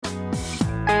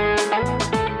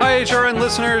HRN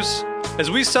listeners.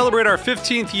 As we celebrate our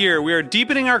 15th year, we are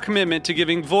deepening our commitment to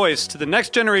giving voice to the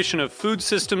next generation of food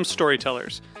systems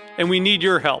storytellers, and we need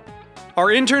your help. Our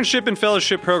internship and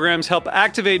fellowship programs help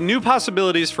activate new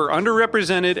possibilities for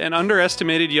underrepresented and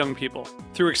underestimated young people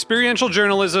through experiential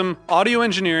journalism, audio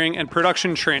engineering, and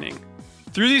production training.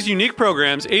 Through these unique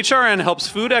programs, HRN helps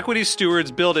food equity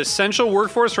stewards build essential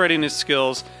workforce readiness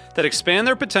skills that expand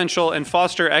their potential and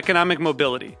foster economic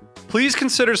mobility. Please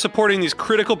consider supporting these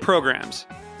critical programs.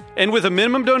 And with a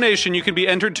minimum donation, you can be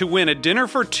entered to win a dinner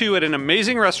for two at an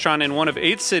amazing restaurant in one of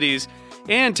 8 cities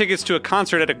and tickets to a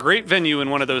concert at a great venue in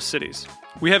one of those cities.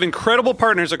 We have incredible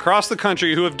partners across the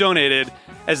country who have donated,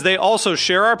 as they also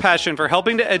share our passion for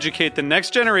helping to educate the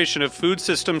next generation of food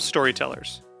systems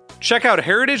storytellers. Check out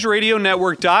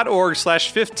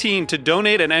heritageradionetwork.org/15 to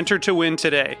donate and enter to win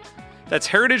today. That's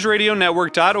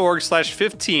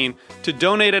heritageradionetwork.org/15 to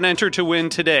donate and enter to win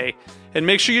today. And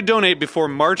make sure you donate before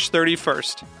March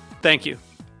 31st. Thank you.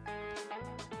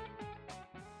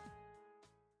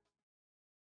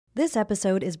 This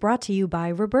episode is brought to you by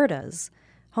Roberta's,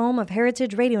 home of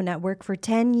Heritage Radio Network for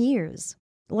 10 years.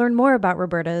 Learn more about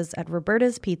Roberta's at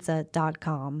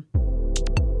robertaspizza.com.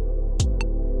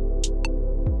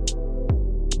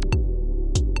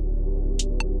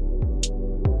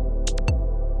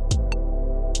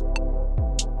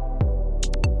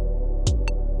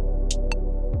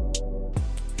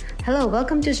 Hello,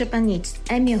 welcome to Japan Eats.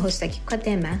 I'm your host Akiko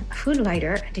Katema, a food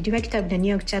writer and the director of the New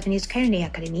York Japanese Culinary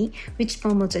Academy, which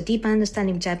promotes a deep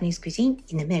understanding of Japanese cuisine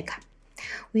in America.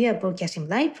 We are broadcasting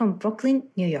live from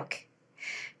Brooklyn, New York.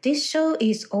 This show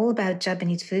is all about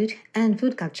Japanese food and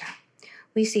food culture.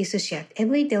 We see sushi at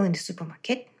every deli in the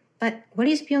supermarket, but what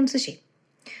is beyond sushi?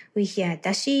 We hear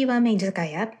dashi, ramen,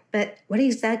 izakaya, but what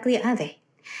exactly are they?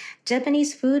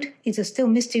 Japanese food is still a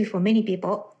mystery for many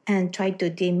people, and try to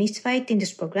demystify it in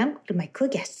this program with my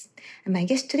co-guests. And my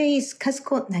guest today is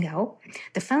Kazuko Nagao,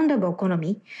 the founder of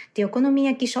Okonomi, the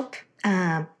Okonomiyaki shop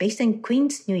based in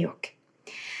Queens, New York.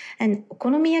 And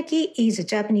Okonomiyaki is a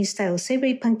Japanese-style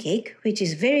savory pancake, which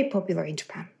is very popular in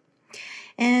Japan.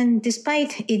 And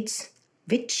despite its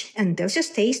rich and delicious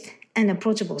taste and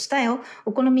approachable style,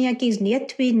 Okonomiyaki is yet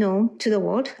to be known to the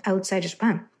world outside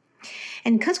Japan.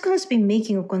 And Kazuko has been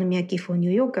making okonomiyaki for New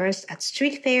Yorkers at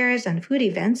street fairs and food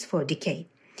events for a decade.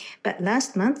 But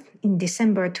last month, in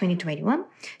December 2021,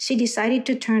 she decided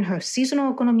to turn her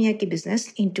seasonal okonomiyaki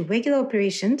business into regular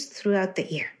operations throughout the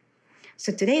year.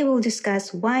 So today we'll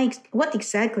discuss what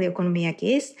exactly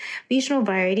okonomiyaki is, regional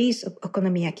varieties of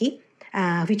okonomiyaki,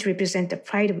 which represent the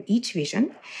pride of each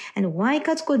region, and why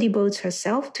Kazuko devotes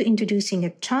herself to introducing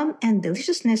a charm and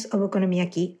deliciousness of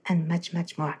okonomiyaki, and much,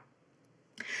 much more.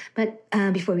 But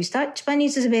before we start, Japan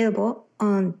Eats is available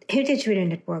on Heritage Radio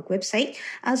Network website,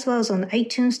 as well as on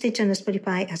iTunes, Stitcher, and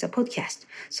Spotify as a podcast.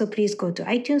 So please go to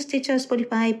iTunes, Stitcher,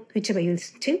 Spotify, whichever you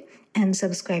listen to, and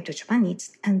subscribe to Japan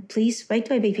Eats. And please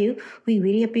write a review. We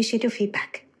really appreciate your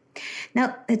feedback.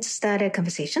 Now, let's start our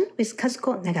conversation with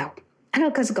Kazuko Nagao.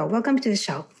 Hello, Kazuko. Welcome to the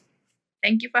show.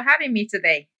 Thank you for having me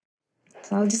today.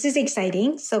 So this is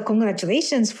exciting. So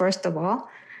congratulations, first of all.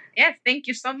 Yes, thank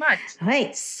you so much. All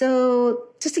right.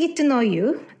 So just to get to know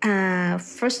you,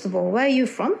 first of all, where are you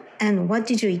from and what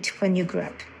did you eat when you grew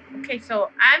up? Okay, so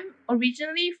I'm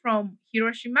originally from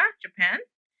Hiroshima, Japan.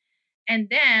 And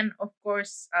then, of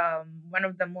course, one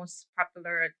of the most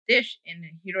popular dish in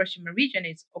the Hiroshima region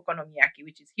is okonomiyaki,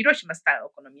 which is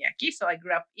Hiroshima-style okonomiyaki. So I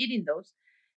grew up eating those.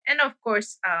 And, of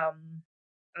course, a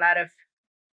lot of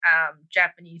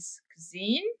Japanese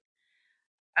cuisine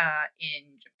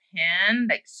in Japan,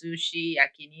 like sushi,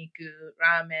 yakiniku,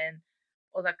 ramen,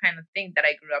 all that kind of thing that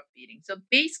I grew up eating. So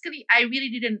basically, I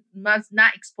really was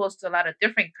not exposed to a lot of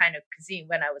different kind of cuisine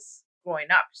when I was growing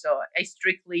up. So I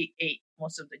strictly ate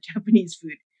most of the Japanese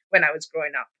food when I was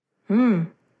growing up.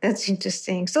 That's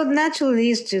interesting. So naturally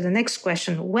leads to the next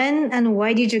question. When and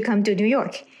why did you come to New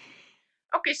York?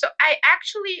 Okay, so I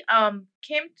actually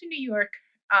came to New York.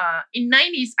 In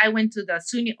 90s, I went to the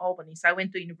SUNY Albany. So I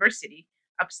went to university,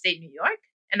 upstate New York.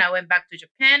 And I went back to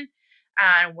Japan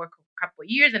and worked a couple of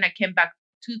years. And I came back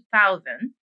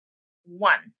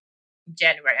 2001,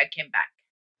 January, I came back.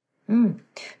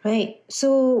 Right.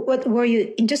 So what were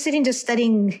you interested in just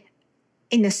studying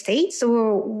in the States?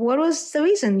 Or what was the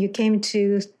reason you came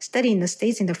to study in the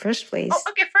States in the first place? Oh,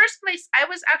 okay. First place, I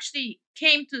was actually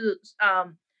came to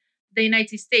the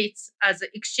United States as an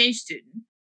exchange student.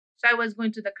 So I was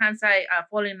going to the Kansai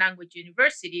Foreign Language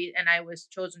University and I was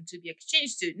chosen to be an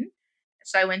exchange student.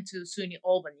 So I went to SUNY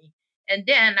Albany. And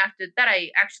then after that,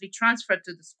 I actually transferred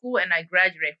to the school and I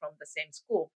graduated from the same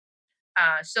school.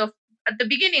 So at the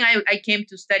beginning, I came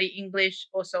to study English,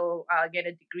 also get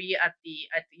a degree at the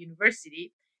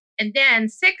university. And then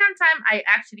second time I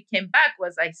actually came back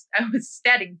was I was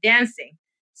studying dancing.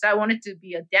 So I wanted to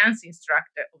be a dance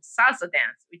instructor of salsa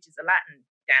dance, which is a Latin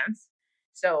dance.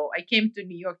 So I came to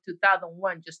New York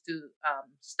 2001 just to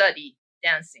study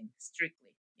dancing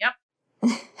strictly. Yep.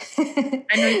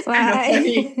 I know it's kind of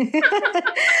funny.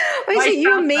 Well, Why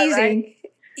you're salsa, amazing. right?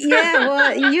 Yeah,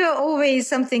 well, you're always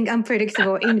something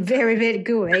unpredictable in very, very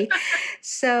good way.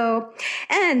 So,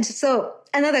 and so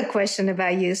another question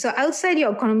about you. So outside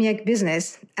your economic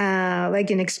business, like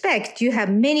you can expect, you have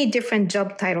many different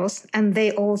job titles and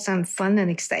they all sound fun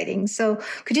and exciting. So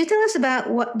could you tell us about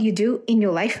what you do in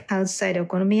your life outside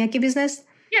Okonomiyaki business?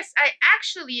 Yes, I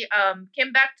actually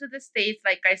came back to the States.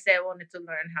 Like I said, I wanted to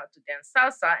learn how to dance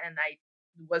salsa, and I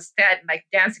was like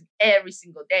dancing every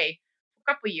single day for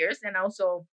a couple years. And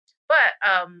also, but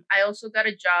I also got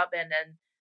a job, and then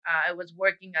I was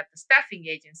working at the staffing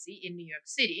agency in New York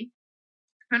City.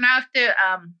 And after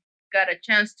got a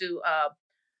chance to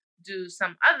do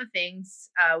some other things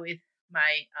with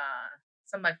my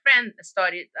some of my friends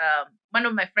started. One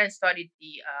of my friends started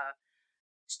the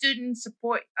student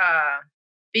support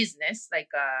business, like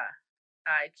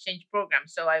a exchange program.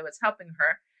 So I was helping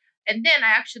her, and then I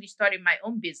actually started my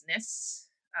own business,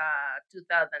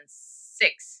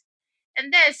 2006,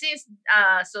 and then since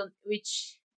so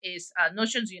which is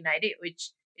Notions United,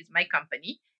 which is my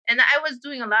company, and I was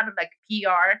doing a lot of like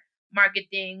PR,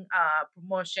 marketing,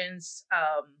 promotions,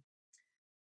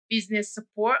 business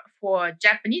support for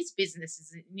Japanese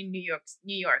businesses in New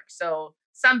York. So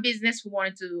some business who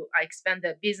wanted to expand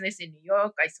their business in New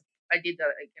York, I did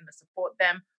support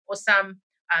them, or some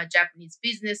Japanese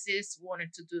businesses who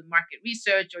wanted to do market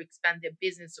research or expand their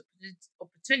business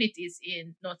opportunities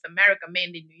in North America,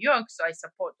 mainly New York. So I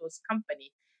support those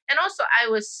companies. And also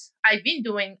I've been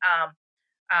doing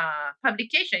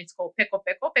publication. It's called Peko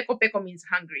Peko. Peko Peko means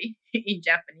hungry in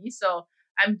Japanese. So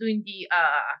I'm doing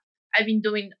I've been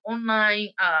doing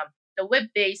online, the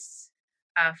web-based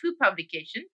food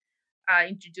publication,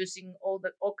 introducing all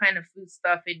kind of food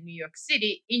stuff in New York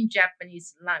City in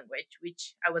Japanese language,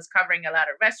 which I was covering a lot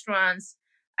of restaurants.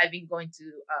 I've been going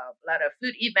to a lot of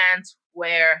food events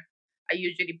where I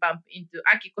usually bump into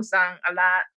Akiko-san a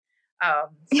lot.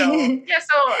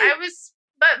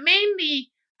 But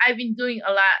mainly I've been doing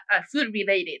a lot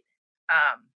food-related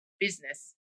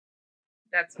business.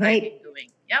 That's what I've been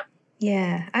doing. Yep.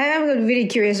 Yeah, I'm really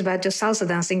curious about your salsa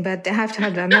dancing, but I have to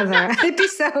have another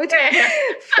episode.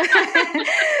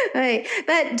 Right.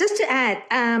 But just to add,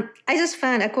 I just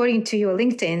found, according to your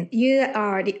LinkedIn, you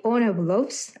are the owner of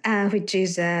Loaves, which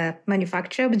is a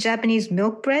manufacturer of Japanese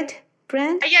milk bread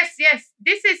brand. Yes.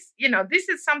 This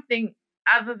is something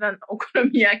other than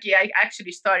okonomiyaki. I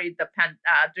actually started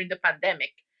during the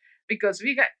pandemic, because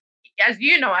we got, as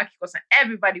you know, Akiko-san,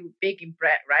 everybody was baking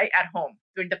bread, right, at home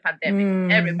during the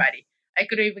pandemic. Everybody. I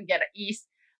couldn't even get a yeast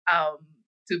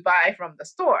to buy from the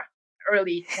store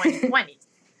early 2020s.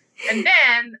 And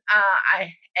then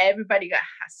everybody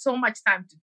has so much time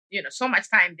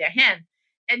in their hand.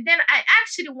 And then I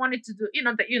actually wanted to do,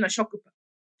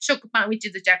 shokupan, which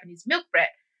is the Japanese milk bread.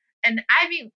 And I've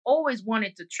been always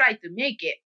wanted to try to make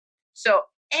it. So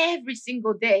every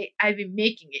single day I've been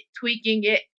making it, tweaking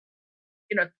it,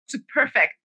 to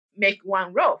perfect make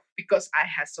one loaf, because I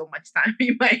had so much time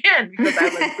in my hand because I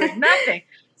was doing nothing.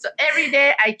 So every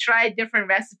day I try a different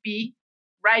recipe,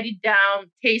 write it down,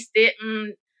 taste it.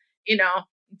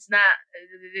 It's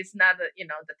not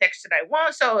the texture I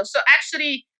want. So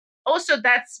actually, also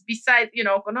that's beside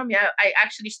okonomiyaki. I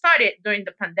actually started during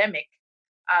the pandemic.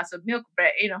 So milk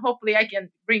bread. Hopefully I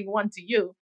can bring one to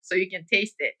you so you can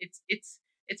taste it. It's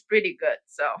pretty good.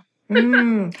 So.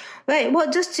 Right. Well,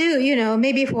 just to,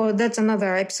 maybe that's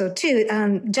another episode too.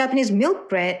 Japanese milk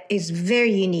bread is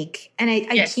very unique, and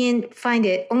I can't find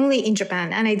it only in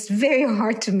Japan, and it's very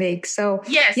hard to make. So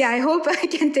yes. Yeah, I hope I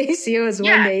can taste yours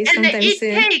one day sometime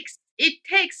soon. It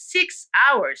takes 6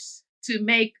 hours to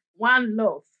make one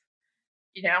loaf.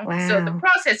 Wow. So the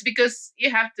process, because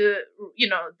you have to,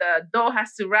 the dough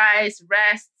has to rise,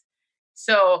 rest.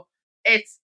 So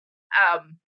it's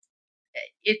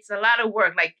a lot of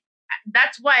work. Like,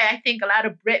 that's why I think a lot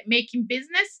of bread making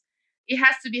business, it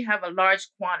has to have a large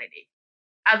quantity.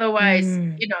 Otherwise,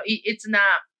 it's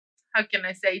not, how can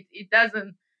I say, it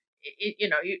doesn't,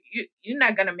 you're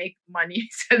not going to make money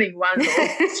selling one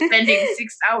loaf, spending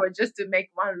 6 hours just to make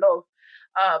one loaf.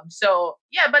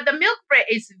 But the milk bread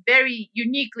is very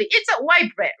uniquely, it's a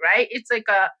white bread, right? It's like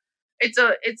it's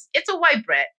a white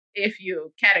bread if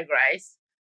you categorize.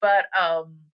 But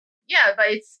but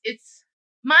it's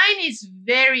mine is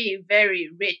very, very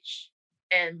rich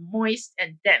and moist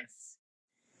and dense.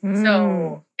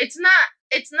 So it's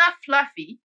not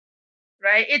fluffy,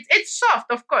 right? It's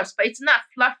soft, of course, but it's not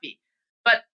fluffy.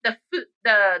 But the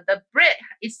bread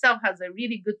itself has a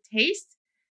really good taste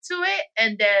to it,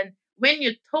 and then when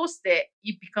you toast it,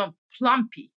 you become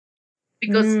plumpy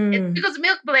because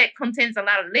milk bread contains a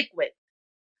lot of liquid.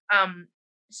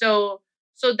 So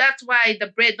that's why the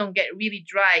bread don't get really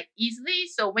dry easily.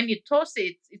 So when you toast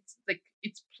it, it's like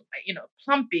it's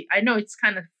plumpy. I know it's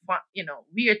kind of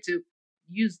weird to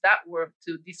use that word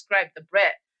to describe the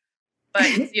bread, but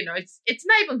it's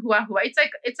not even hua hua. It's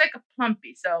like a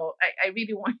plumpy. So I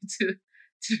really want you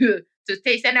to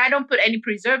taste, and I don't put any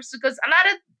preserves because a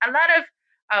lot of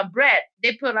bread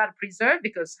they put a lot of preserve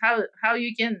because how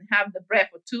you can have the bread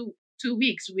for two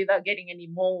weeks without getting any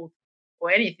mold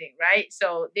or anything, right?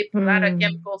 So they put a lot of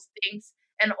chemicals things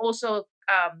and also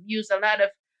use a lot of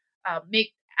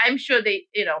make. I'm sure they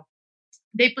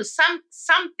put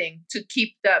something to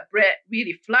keep the bread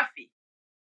really fluffy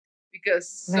because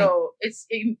so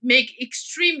it make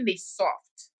extremely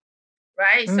soft,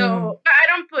 right? So but I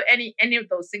don't put any of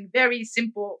those things. Very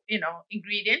simple,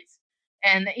 ingredients,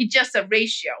 and it's just a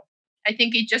ratio. I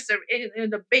think it just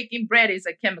the baking bread is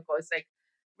a chemical. It's like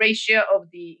ratio of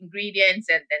the ingredients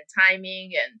and then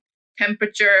timing and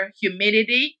temperature,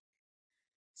 humidity.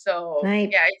 So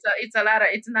yeah,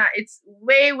 it's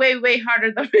way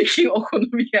harder than making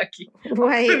okonomiyaki.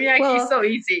 Right. Okonomiyaki is so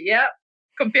easy,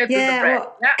 compared to the bread.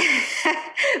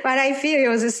 But I feel it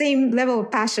was the same level of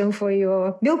passion for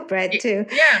your milk bread too.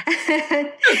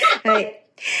 Yeah. Right.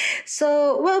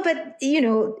 So but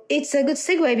it's a good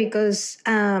segue because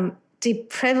the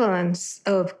prevalence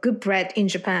of good bread in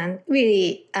Japan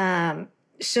really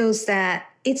shows that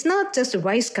it's not just a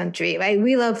rice country, right?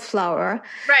 We love flour,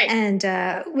 right? And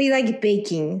we like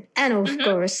baking, and of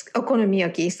course,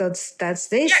 okonomiyaki. So that's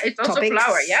this. Yeah, it's also topics.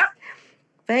 flour, yeah.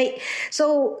 Right.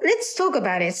 So let's talk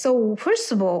about it. So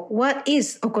first of all, what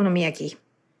is okonomiyaki?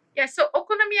 Yeah, so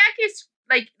okonomiyaki is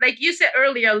like you said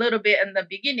earlier a little bit in the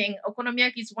beginning.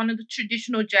 Okonomiyaki is one of the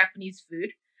traditional Japanese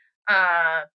food,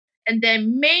 and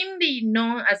then mainly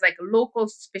known as like a local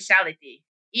specialty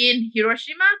in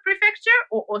Hiroshima Prefecture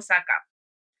or Osaka.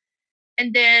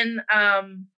 And then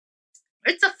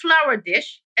it's a flour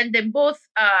dish, and then both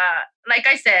like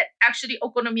I said, actually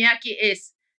okonomiyaki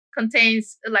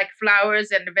contains like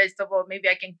flours and vegetable. Maybe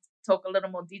I can talk a little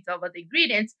more detail about the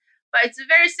ingredients, but it's a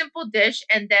very simple dish,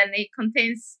 and then it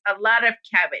contains a lot of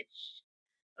cabbage,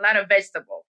 a lot of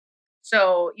vegetable.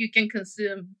 So you can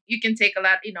take a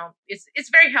lot, it's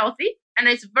very healthy and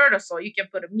it's versatile. You can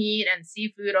put a meat and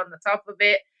seafood on the top of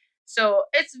it. So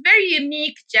it's very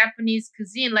unique Japanese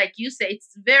cuisine. Like you say,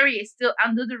 it's still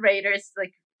under the radar. It's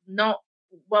like not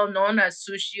well known as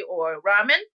sushi or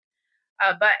ramen.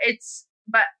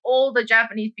 But all the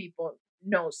Japanese people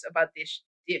knows about this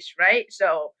dish, right?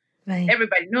 So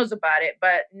everybody knows about it,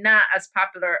 but not as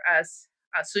popular as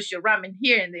sushi or ramen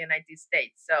here in the United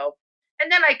States. So, and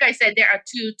then like I said, there are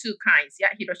two kinds,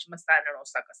 Hiroshima style and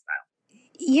Osaka style.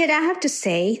 Yet I have to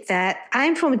say that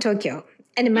I'm from Tokyo,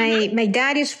 and my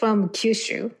dad is from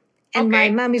Kyushu, and my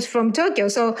mom is from Tokyo.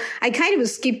 So I kind of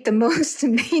skipped the most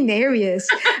main areas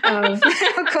of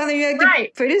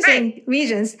okonomiyaki producing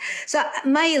regions. So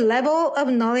my level of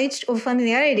knowledge or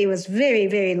familiarity was very,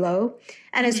 very low.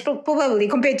 And it's probably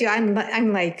compared to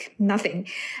I'm like nothing.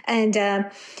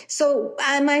 And so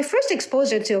my first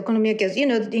exposure to okonomiyaki is,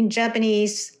 in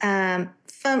Japanese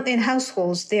in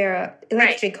households, there are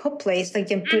electric hot plates that you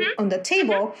can put on the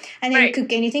table and then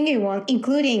cook anything you want,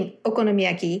 including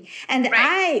okonomiyaki. And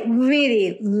I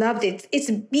really loved it.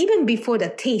 It's even before the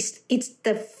taste, it's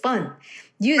the fun.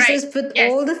 You just put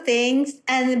all the things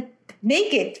and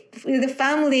make it with the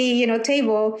family,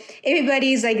 table.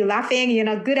 Everybody's like laughing,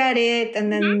 good at it.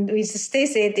 And then we just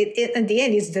taste it. It. At the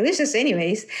end, it's delicious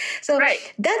anyways. So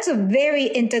that's a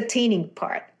very entertaining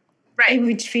part.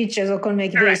 Which features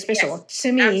okonomiyaki very special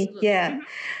to me. Absolutely. Yeah.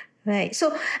 Right.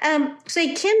 So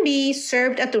it can be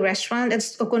served at the restaurant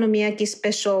as okonomiyaki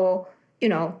special,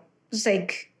 it's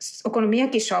like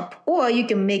okonomiyaki shop, or you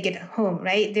can make it at home,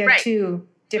 right? There are two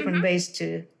different ways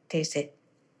to taste it.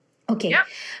 Okay. Yep.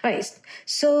 Right.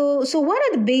 So what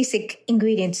are the basic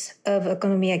ingredients of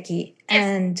okonomiyaki,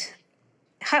 and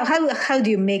how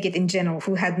do you make it in general?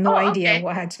 Who had no idea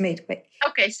what it's made with?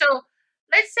 Okay, so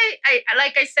let's say,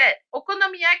 like I said,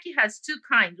 okonomiyaki has two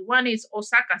kinds. One is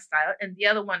Osaka style, and the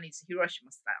other one is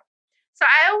Hiroshima style. So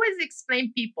I always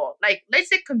explain people, like, let's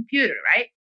say computer, right?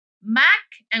 Mac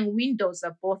and Windows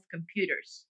are both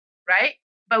computers, right?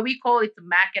 But we call it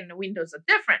Mac and Windows are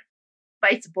different,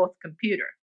 but it's both computer.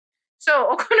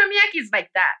 So okonomiyaki is like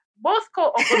that. Both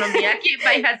called okonomiyaki,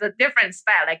 but it has a different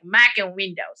style, like Mac and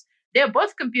Windows. They're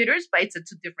both computers, but it's a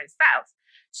two different styles.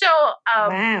 So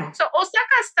Wow. so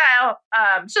Osaka style,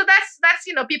 so that's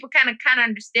people kind of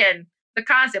understand the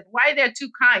concept. Why there are two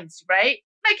kinds, right?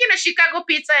 Like Chicago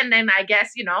pizza, and then I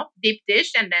guess deep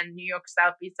dish, and then New York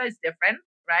style pizza is different,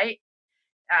 right?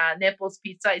 Naples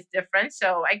pizza is different.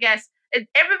 So I guess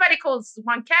everybody calls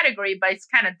one category, but it's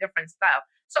kind of different style.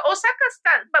 So Osaka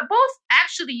style, but both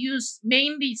actually use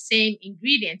mainly same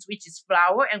ingredients, which is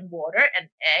flour and water and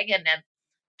egg, and then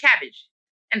cabbage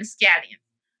and scallion.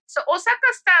 So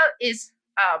Osaka style is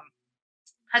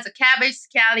has a cabbage,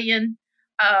 scallion,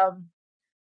 um,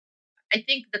 I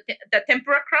think the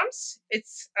tempura crumbs.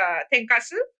 It's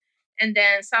tenkatsu, and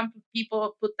then some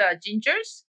people put the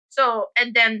gingers. So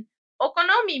and then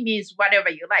okonomi means whatever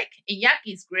you like, and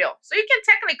yaki is grill. So you can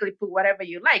technically put whatever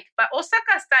you like. But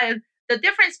Osaka style, the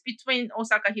difference between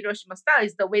Osaka Hiroshima style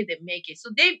is the way they make it. So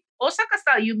Osaka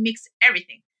style you mix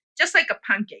everything, just like a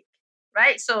pancake,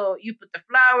 right? So you put the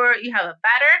flour, you have a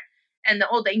batter, and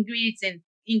all the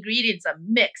ingredients are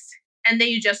mixed, and then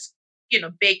you just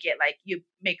bake it like you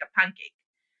make a pancake.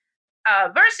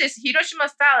 Versus Hiroshima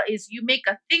style is you make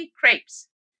a thin crepes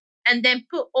and then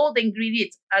put all the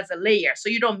ingredients as a layer, so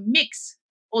you don't mix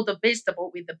all the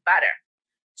vegetable with the batter.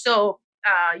 So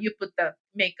you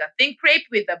make a thin crepe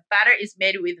with the batter is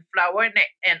made with flour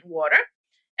and water,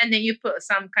 and then you put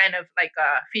some kind of like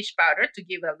a fish powder to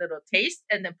give a little taste,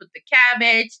 and then put the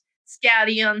cabbage,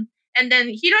 scallion, and then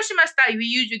Hiroshima style we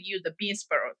usually use the bean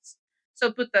sprouts.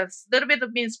 So put a little bit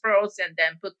of bean sprouts, and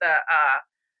then put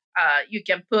you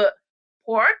can put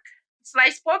pork,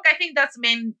 sliced pork. I think that's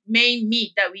main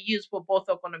meat that we use for both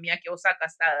okonomiyaki Osaka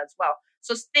style as well.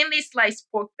 So thinly sliced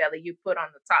pork belly you put on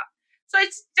the top. So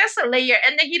it's just a layer,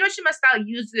 and the Hiroshima style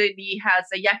usually has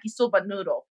a yakisoba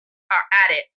noodle are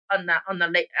added on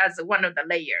the as one of the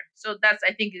layer. So that's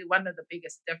I think one of the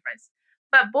biggest difference.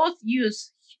 But both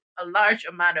use a large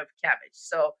amount of cabbage.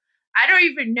 So I don't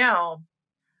even know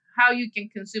how you can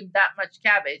consume that much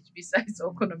cabbage besides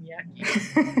okonomiyaki.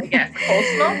 I guess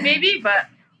coleslaw maybe, but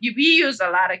we use a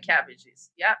lot of cabbages.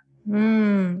 Yeah.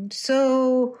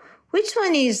 So which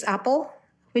one is Apple?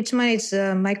 Which one is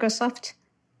Microsoft?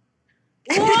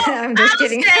 Well, I'm just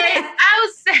kidding. I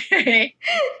would say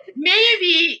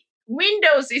maybe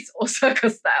Windows is Osaka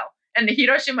style and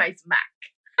Hiroshima is Mac.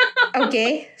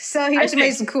 Okay, so Hiroshima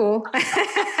is cool.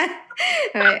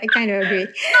 I kind of agree.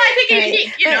 No, I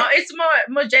think it's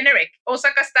more generic.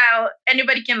 Osaka style,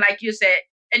 anybody can, like you said,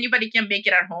 anybody can make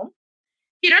it at home.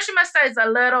 Hiroshima style is a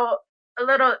little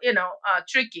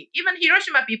tricky. Even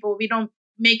Hiroshima people, we don't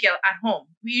make it at home.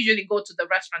 We usually go to the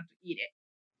restaurant to eat it.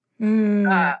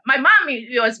 My mom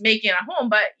was making it at home,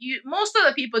 but most of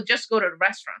the people just go to the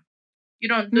restaurant. You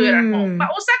don't do it at home.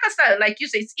 But Osaka style, like you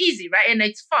say, it's easy, right? And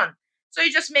it's fun. So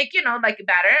you just make, like a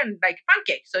batter and like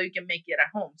pancake, so you can make it at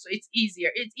home. So it's easier.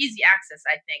 It's easy access,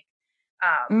 I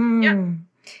think. Yeah.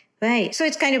 Right. So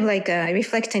it's kind of like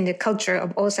reflecting the culture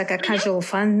of Osaka, casual,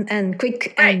 fun, and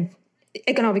quick and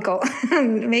economical.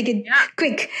 Make it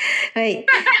quick. Right.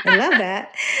 I love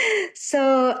that.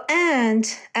 So, and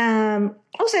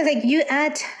also like you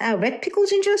add red pickle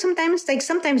ginger sometimes. Like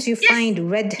sometimes you find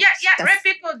red stuff. Red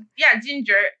pickle,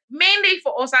 ginger, mainly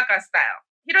for Osaka style.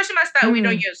 Hiroshima style, we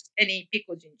don't use any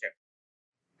pickle ginger.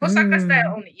 Osaka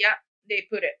style only, they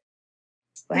put it.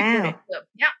 Wow.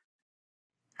 Yeah.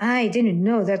 I didn't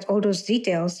know that all those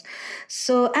details.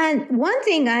 So, and one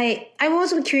thing I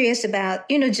was curious about,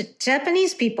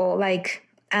 Japanese people like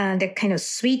the kind of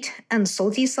sweet and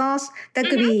salty sauce. That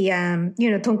could be,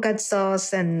 tonkatsu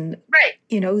sauce and,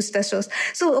 usta sauce.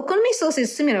 So okonomi sauce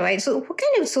is similar, right? So what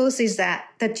kind of sauce is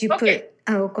that you put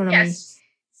okonomi? Yes.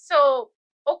 So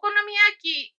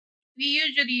okonomiyaki, we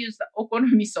usually use the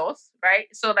okonomi sauce, right?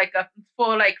 So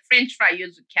for French fry,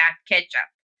 use ketchup.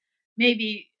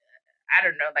 Maybe, I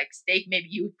don't know, like steak, maybe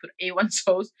you would put A1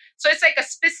 sauce. So it's like a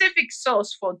specific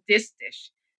sauce for this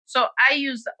dish. So I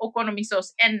use the okonomi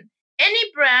sauce, and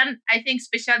any brand, I think,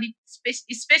 especially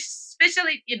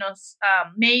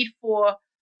made for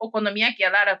okonomiyaki.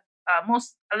 A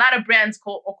lot of brands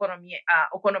call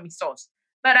okonomi sauce.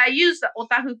 But I use the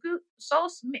Otafuku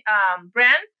sauce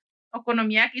brand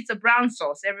okonomiyaki. It's a brown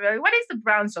sauce. Everybody, what is the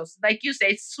brown sauce? Like you say,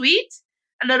 it's sweet,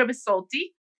 a little bit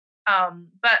salty.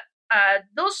 But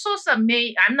those sauces are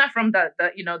made. I'm not from the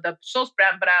sauce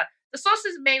brand, but the sauce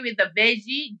is made with the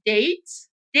veggie dates.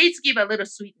 Dates give a little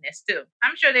sweetness too.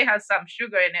 I'm sure they have some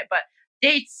sugar in it, but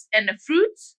dates and the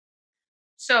fruits.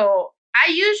 So I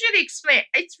usually explain.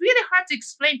 It's really hard to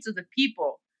explain to the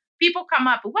people. People come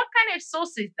up, what kind of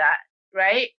sauce is that,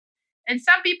 right? And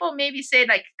some people maybe say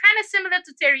like kind of similar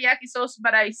to teriyaki sauce,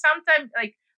 but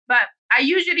but I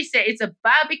usually say it's a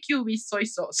barbecue with soy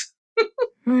sauce.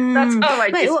 That's how I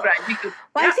Right. describe because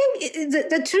Well, I think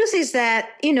the truth is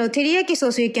that, teriyaki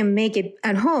sauce, you can make it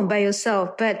at home by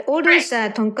yourself. But all those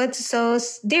tonkatsu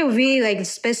sauce, they're really like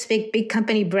specific big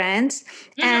company brands.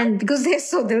 And because they're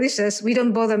so delicious, we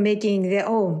don't bother making their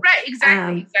own. Right,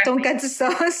 exactly. Tonkatsu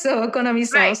sauce or okonomi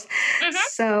sauce.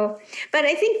 So, but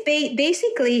I think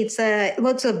basically it's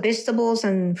lots of vegetables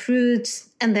and fruits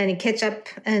and then ketchup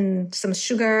and some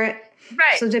sugar.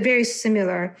 Right. So they're very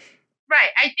similar.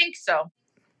 Right, I think so.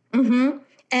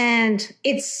 And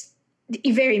it's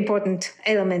a very important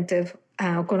element of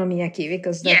okonomiyaki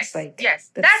because that's the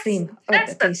theme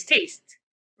of the taste.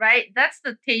 Right? That's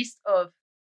the taste of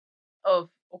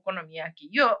okonomiyaki.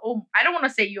 I don't want to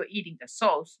say you're eating the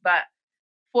sauce, but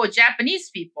for Japanese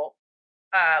people,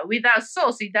 without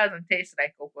sauce, it doesn't taste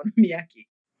like okonomiyaki.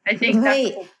 I think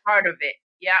that's part of it.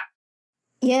 Yeah.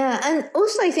 Yeah, and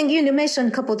also I think you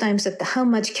mentioned a couple of times that how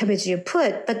much cabbage you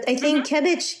put, but I think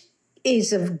cabbage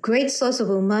is a great source of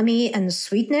umami and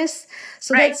sweetness.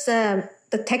 So that's the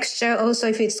texture also,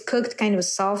 if it's cooked kind of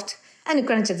soft and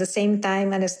crunchy at the same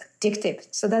time, and it's addictive.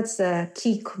 So that's a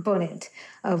key component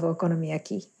of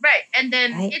okonomiyaki. Right, and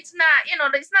then it's not,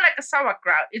 it's not like a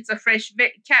sauerkraut. It's a fresh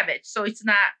cabbage, so it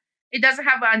doesn't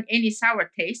have any sour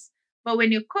taste. But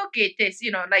when you cook it, it's,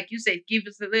 like you said, it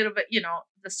gives a little bit,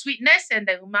 the sweetness and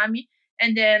the umami.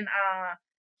 And then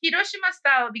Hiroshima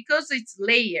style, because it's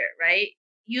layered, right?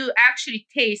 You actually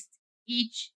taste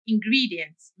each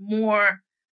ingredient more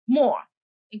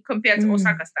compared to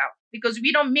Osaka style, because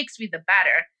we don't mix with the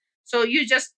batter. So you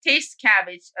just taste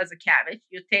cabbage as a cabbage.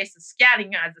 You taste the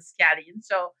scallion as a scallion.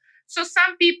 So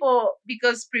some people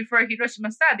prefer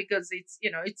Hiroshima style because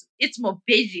it's more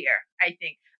veggier, I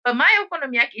think. But my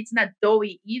okonomiyaki, it's not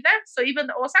doughy either. So even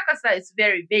the Osaka style is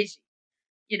very veggie,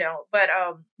 But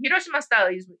Hiroshima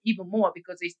style is even more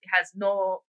because it has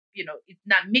no, it's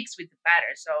not mixed with the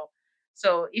batter.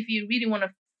 So if you really want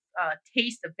to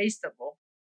taste the vegetable,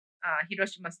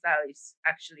 Hiroshima style is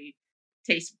actually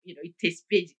it tastes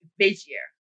veggier,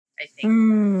 I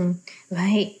think.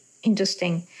 Right.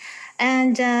 Interesting.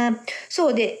 And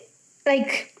so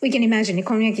we can imagine,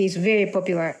 okonomiyaki is very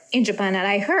popular in Japan. And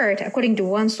I heard, according to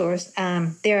one source,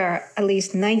 there are at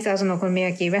least 9,000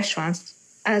 okonomiyaki restaurants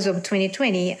as of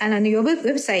 2020. And on your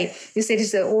website, you said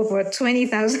it's over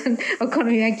 20,000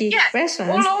 okonomiyaki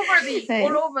restaurants. All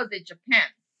over the Japan.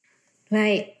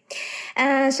 Right.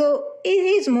 So it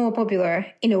is more popular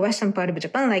in the western part of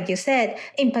Japan, like you said.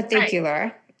 In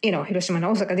particular, Hiroshima and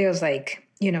Osaka, there's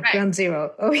ground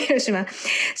zero of Hiroshima.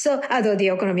 So, the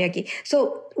okonomiyaki.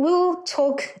 So we'll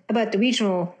talk about the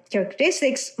regional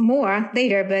characteristics more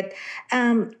later, but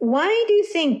why do you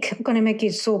think okonomiyaki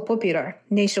is so popular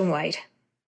nationwide?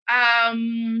 I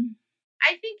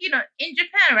think, in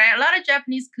Japan, right, a lot of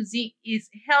Japanese cuisine is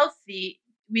healthy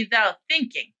without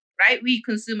thinking, right? We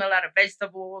consume a lot of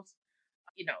vegetables,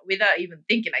 without even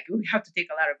thinking, like we have to take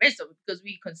a lot of vegetables because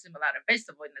we consume a lot of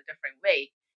vegetable in a different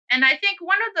way. And I think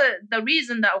one of the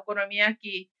reason that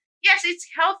okonomiyaki, yes, it's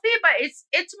healthy, but it's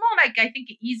more like, I think,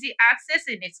 easy access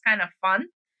and it's kind of fun.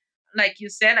 Like you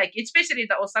said, like especially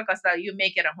the Osaka style, you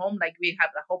make it at home. Like we have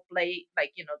the whole plate,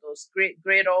 like, those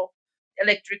griddle,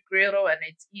 electric griddle, and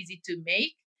it's easy to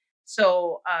make.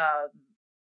 So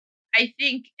I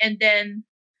think, and then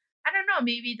I don't know,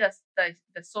 maybe the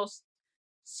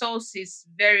sauce is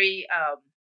very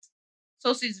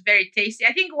tasty.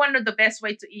 I think one of the best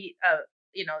way to eat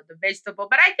the vegetable,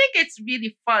 but I think it's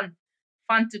really fun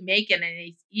to make, and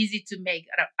it's easy to make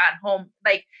at home.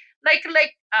 Like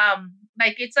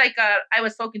it's like I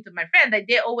was talking to my friend that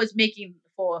they're always making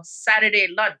for Saturday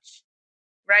lunch,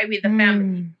 right, with the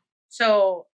family.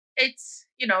 So it's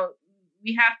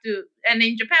we have to, and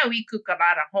in Japan we cook a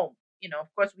lot at home.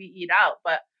 Of course we eat out,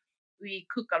 but we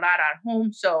cook a lot at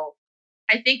home. So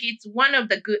I think it's one of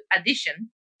the good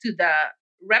addition to the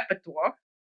repertoire,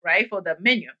 right, for the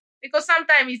menu. Because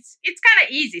sometimes it's kind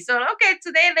of easy. So, okay,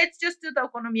 today let's just do the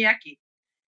okonomiyaki.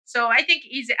 So I think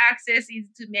easy access, easy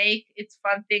to make. It's a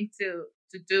fun thing to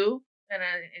do. And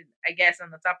I guess on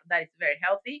the top of that, it's very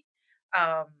healthy.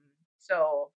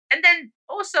 And then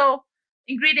also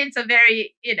ingredients are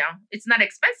very, it's not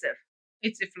expensive.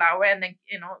 It's a flour and then,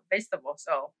 vegetable.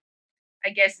 So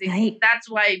I guess that's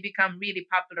why it become really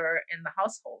popular in the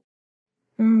household.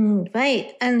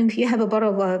 Right. And if you have a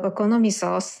bottle of okonomi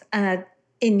sauce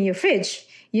in your fridge,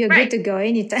 you're good to go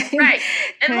anytime. Right.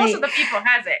 And most of the people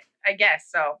has it, I guess.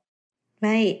 So.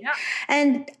 Right. Yeah.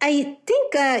 And I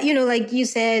think, like you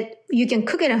said, you can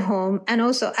cook it at home. And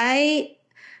also I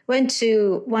went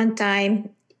to one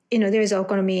time there's an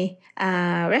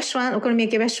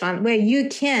okonomiyaki restaurant where you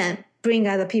can bring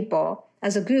other people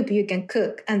as a group. You can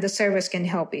cook, and the servers can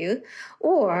help you.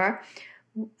 Or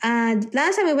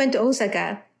last time we went to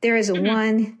Osaka, there is a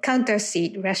one counter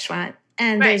seat restaurant,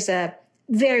 and there's a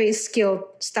very skilled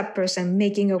staff person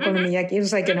making okonomiyaki. It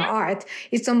was like an art.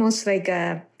 It's almost like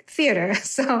a theater.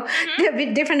 So there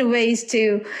are different ways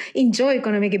to enjoy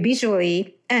okonomiyaki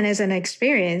visually and as an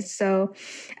experience. So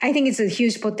I think it's a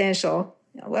huge potential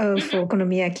for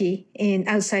okonomiyaki in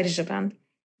outside of Japan.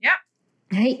 Yeah.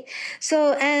 Right.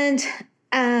 So, and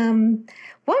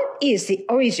what is the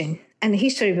origin and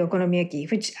history of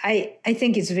okonomiyaki, which I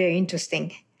think is very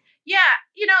interesting. Yeah,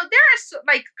 there are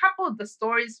like a couple of the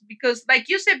stories because, like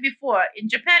you said before, in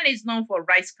Japan is known for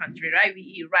rice country, right? We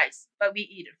eat rice, but we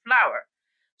eat flour.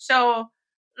 So,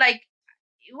 like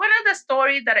one of the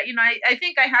stories that I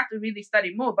think I have to really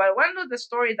study more. But one of the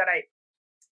story that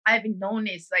I've been known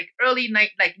is like early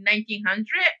like 1900,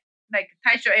 like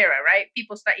Taisho era, right?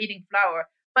 People start eating flour,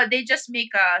 but they just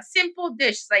make a simple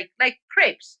dish like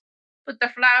crepes. Put the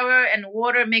flour and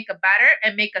water, make a batter,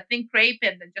 and make a thin crepe,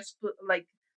 and then just put like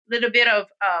little bit of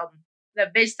the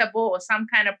vegetable or some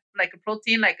kind of like a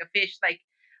protein, like a fish, like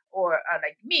or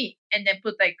like meat, and then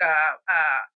put like a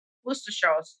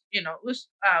Worcestershire,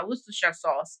 Worcestershire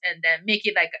sauce, and then make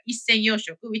it like a isen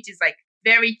yoshoku, which is like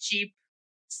very cheap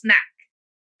snack,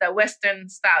 the Western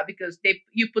style, because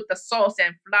you put the sauce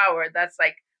and flour. That's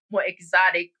like more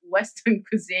exotic Western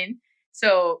cuisine.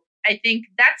 So I think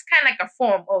that's kind of like a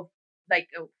form of like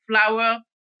a flour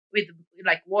with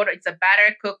like water. It's a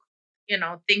batter cook,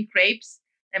 thin crepes,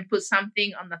 and put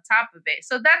something on the top of it.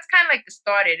 So that's kind of like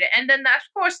started. And then of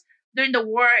course during the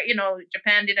war,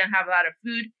 Japan didn't have a lot of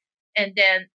food, and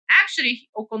then actually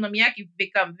okonomiyaki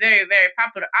become very, very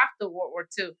popular after World War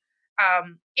II.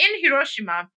 In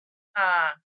Hiroshima,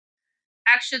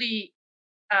 actually,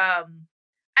 I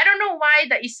don't know why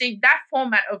that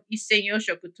format of isen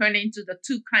yoshoku turned into the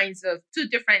two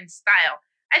different style.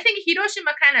 I think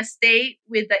Hiroshima kind of stayed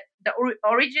with the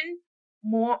origin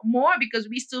more because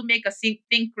we still make a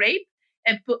thin crepe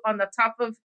and put on the top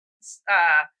of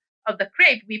the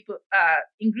crepe we put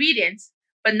ingredients,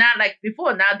 but not like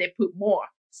before. Now they put more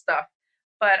stuff.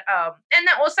 But and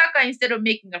then Osaka, instead of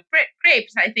making a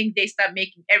crepes, I think they start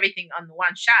making everything on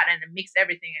one shot and then mix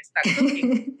everything and start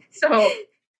cooking. So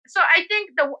I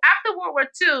think after World War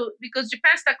II, because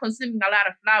Japan started consuming a lot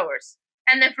of flours,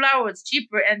 and then flour was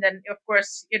cheaper, and then of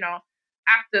course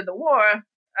after the war,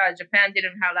 Japan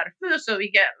didn't have a lot of food, so we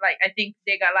get I think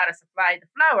they got a lot of supply of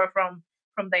flour from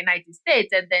the United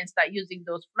States, and then start using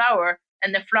those flour,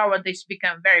 and the flour dish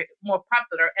become very more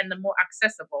popular and more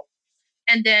accessible.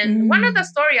 And then one of the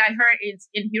story I heard is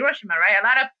in Hiroshima, right?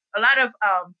 A lot of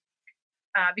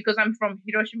because I'm from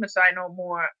Hiroshima, so I know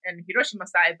more in Hiroshima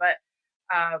side, but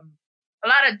a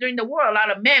lot of during the war, a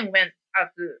lot of men went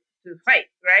out to fight,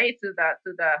 right, to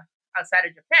the outside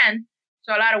of Japan.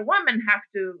 So a lot of women have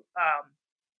to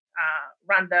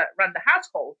run the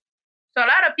household. So a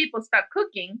lot of people start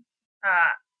cooking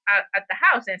at the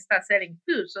house and start selling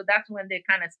food. So that's when they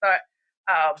kind of start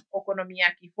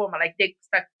okonomiyaki format. Like they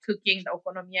start cooking the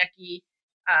okonomiyaki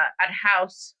at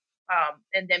house,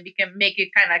 and then we can make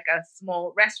it kind of like a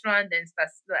small restaurant. And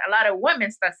a lot of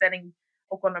women start selling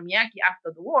okonomiyaki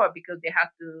after the war because they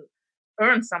have to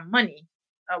earn some money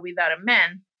without a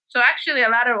man. So actually, a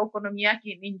lot of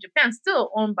okonomiyaki in Japan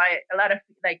still owned by a lot of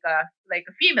like a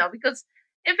female, because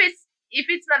if it's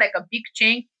not like a big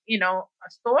chain, a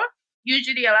store,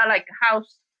 usually a lot like a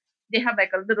house, they have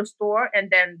like a little store, and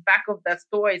then back of the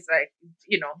store is like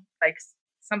like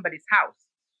somebody's house.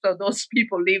 So those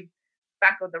people live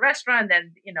back of the restaurant,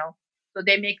 and so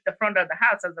they make the front of the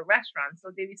house as a restaurant.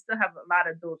 So they still have a lot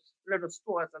of those little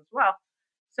stores as well.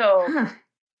 So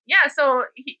yeah, so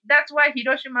that's why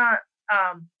Hiroshima,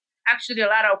 actually a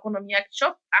lot of okonomiyaki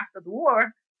shop after the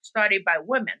war started by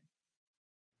women.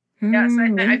 Yeah, so I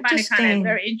find it kind of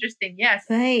very interesting. Yes.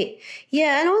 Right.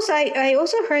 Yeah, and also I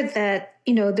also heard that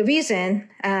the reason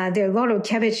there are a lot of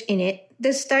cabbage in it.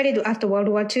 This started after World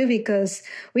War II because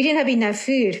we didn't have enough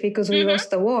food because we lost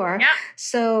the war. Yeah.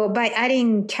 So by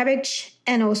adding cabbage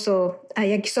and also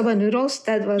yakisoba noodles,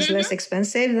 that was less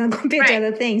expensive than compared to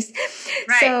other things.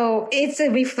 Right. So it's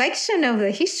a reflection of the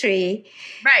history.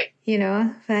 Right.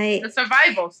 Right. The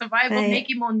survival, right. Make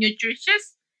it more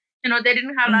nutritious. They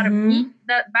didn't have a lot of meat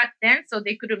back then, so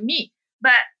they couldn't meat.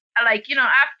 But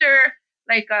after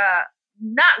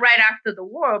not right after the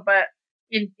war, but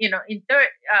later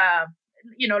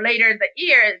in the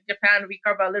year, Japan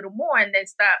recover a little more and then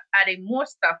start adding more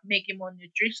stuff, make it more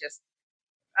nutritious,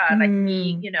 like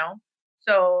meat,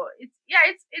 So it's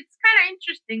kind of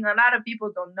interesting. A lot of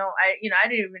people don't know. I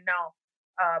didn't even know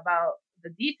about the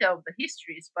detail of the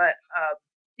histories, but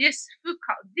this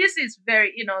is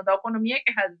very, the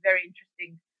okonomiyaki has very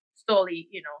interesting story,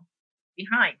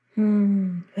 behind.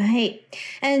 Right.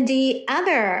 And the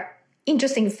other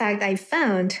interesting fact I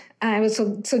found, I was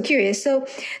so curious. So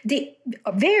the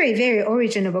very, very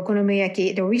origin of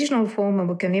okonomiyaki, the original form of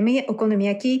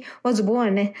okonomiyaki was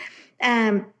born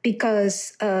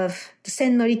because of the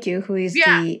Sen Norikyu, who is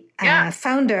the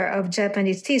founder of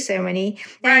Japanese tea ceremony.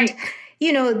 Right.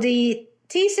 And, the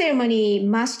tea ceremony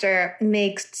master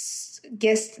makes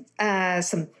guests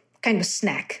some kind of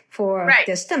snack for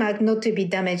their stomach not to be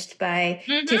damaged by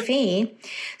caffeine.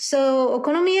 So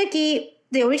okonomiyaki,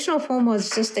 the original form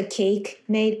was just a cake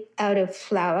made out of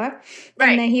flour.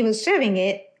 And then he was serving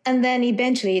it. And then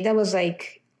eventually that was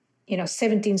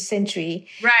 17th century.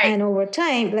 Right. And over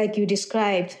time, like you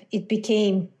described, it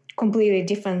became completely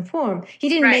different form. He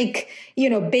didn't make,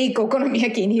 bake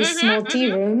okonomiyaki in his small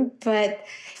tea room. But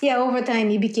over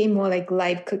time, it became more like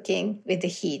live cooking with the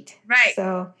heat. Right.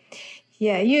 So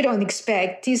you don't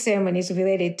expect tea ceremonies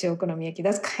related to okonomiyaki.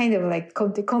 That's kind of like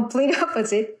the complete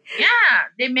opposite. Yeah,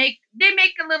 they make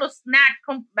a little snack,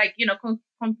 compliment,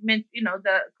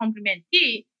 the compliment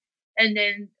tea, and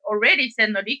then already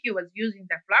Sen Norikyu was using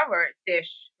the flour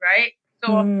dish, right?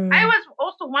 So I was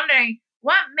also wondering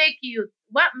what makes you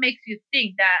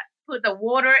think that put the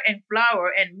water and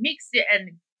flour and mix it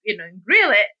and grill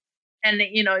it, and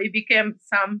it became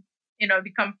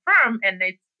become firm, and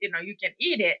it's you can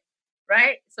eat it.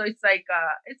 Right? So it's like,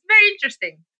 it's very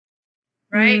interesting.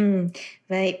 Right?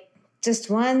 Right. Just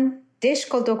one dish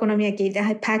called okonomiyaki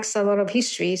that packs a lot of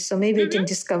history. So maybe we can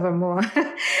discover more.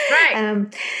 Right.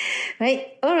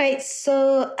 Right. All right.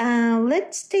 So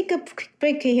let's take a quick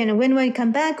break here. And when we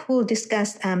come back, we'll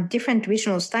discuss different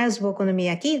regional styles of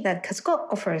okonomiyaki that Kazuko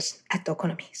offers at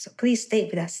Okonomi. So please stay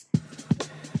with us.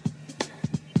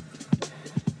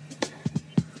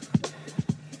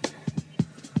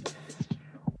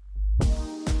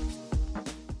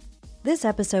 This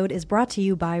episode is brought to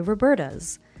you by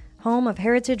Roberta's, home of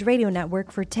Heritage Radio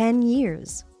Network for 10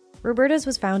 years. Roberta's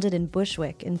was founded in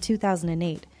Bushwick in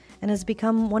 2008 and has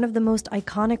become one of the most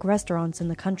iconic restaurants in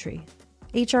the country.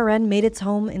 HRN made its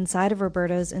home inside of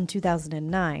Roberta's in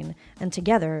 2009, and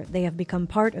together they have become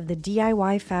part of the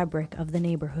DIY fabric of the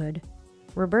neighborhood.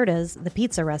 Roberta's, the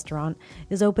pizza restaurant,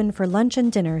 is open for lunch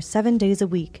and dinner 7 days a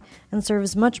week and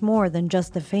serves much more than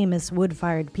just the famous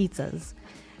wood-fired pizzas.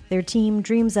 Their team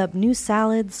dreams up new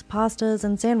salads, pastas,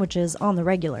 and sandwiches on the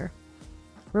regular.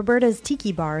 Roberta's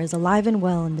Tiki Bar is alive and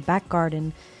well in the back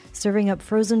garden, serving up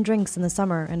frozen drinks in the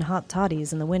summer and hot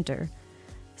toddies in the winter.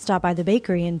 Stop by the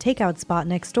bakery and takeout spot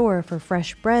next door for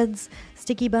fresh breads,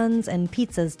 sticky buns, and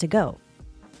pizzas to go.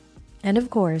 And of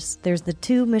course, there's the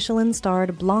 2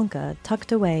 Michelin-starred Blanca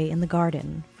tucked away in the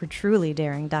garden for truly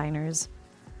daring diners.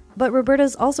 But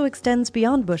Roberta's also extends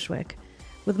beyond Bushwick,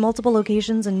 with multiple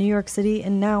locations in New York City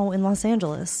and now in Los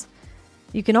Angeles.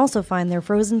 You can also find their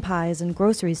frozen pies in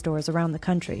grocery stores around the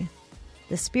country.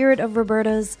 The spirit of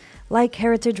Roberta's, like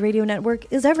Heritage Radio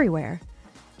Network, is everywhere.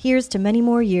 Here's to many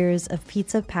more years of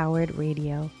pizza-powered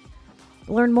radio.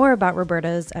 Learn more about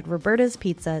Roberta's at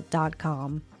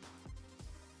robertaspizza.com.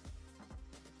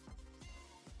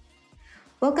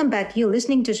 Welcome back. You're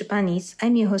listening to Japanese.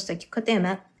 I'm your host, Akiko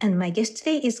Katayama, and my guest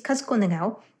today is Kazuko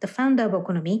Nagao, the founder of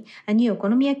Okonomi, a new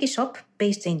okonomiyaki shop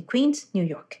based in Queens, New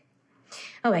York.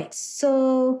 All right,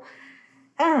 so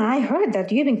I heard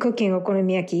that you've been cooking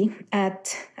okonomiyaki at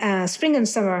spring and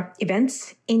summer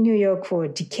events in New York for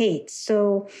decades.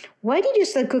 So why did you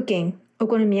start cooking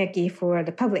okonomiyaki for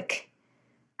the public?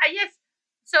 Yes.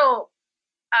 So,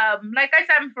 like I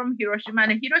said, I'm from Hiroshima,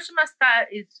 and Hiroshima style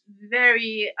is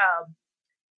very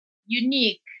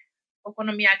unique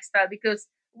okonomiyaki style, because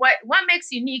what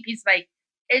makes unique is like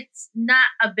it's not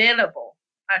available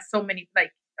at so many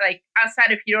like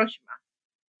outside of Hiroshima.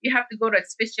 You have to go to a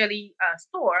specially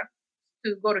store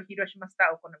to go to Hiroshima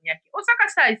style okonomiyaki. Osaka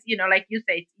style is, like you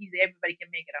say, it's easy. Everybody can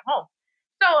make it at home.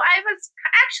 So I was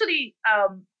actually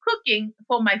cooking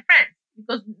for my friends,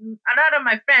 because a lot of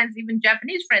my friends, even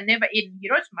Japanese friends, never eaten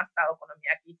Hiroshima style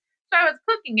okonomiyaki. So I was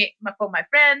cooking it for my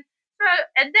friend.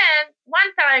 And then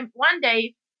one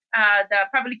day, the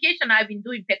publication I've been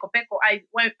doing, Peko Peko, I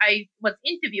was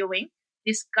interviewing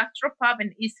this gastropub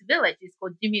in East Village. It's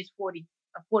called Jimmy's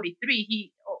 43.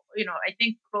 He, I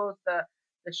think closed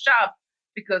the shop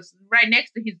because right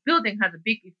next to his building has a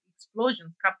big explosion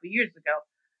a couple of years ago.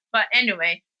 But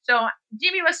anyway, so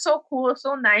Jimmy was so cool,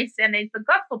 so nice, and it's a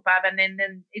gastropub, and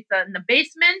then it's in the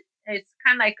basement. It's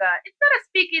kind of like it's not a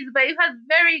speakeasy, but it has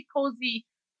very cozy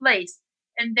place.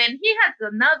 And then he had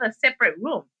another separate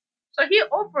room. So he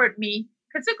offered me,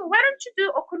 Kazuko, why don't you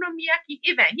do okonomiyaki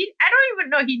event? I don't even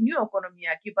know he knew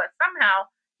okonomiyaki, but somehow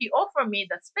he offered me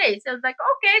the space. I was like,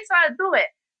 okay, so I'll do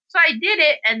it. So I did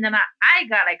it, and then I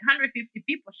got like 150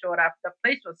 people showed up. The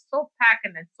place was so packed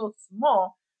and so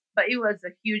small, but it was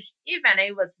a huge event.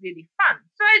 It was really fun.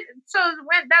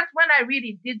 That's when I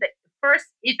really did the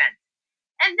first event.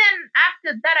 And then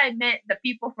after that, I met the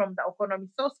people from the Okonomi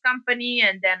Sauce Company,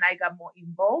 and then I got more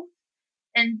involved.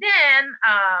 And then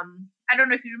I don't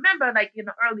know if you remember, like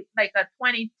early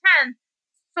 2010,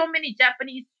 so many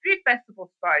Japanese street festivals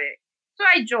started. So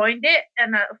I joined it,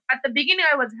 and at the beginning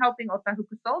I was helping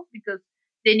Otafuku Sauce because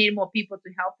they need more people to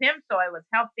help him. So I was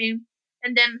helping,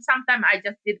 and then sometimes I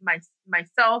just did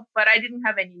myself, but I didn't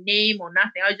have any name or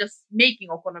nothing. I was just making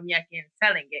okonomiyaki and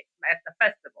selling it at the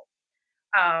festival.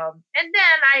 And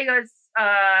then I was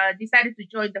decided to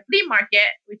join the flea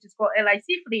market, which is called LIC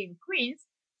Flea in Queens.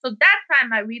 So that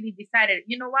time I really decided,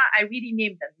 you know what, I really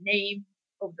named the name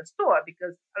of the store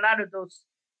because a lot of those,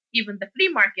 even the flea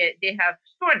market, they have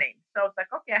store names. So I was like,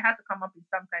 okay, I have to come up with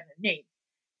some kind of name.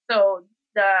 So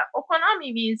the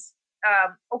okonomi means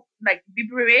like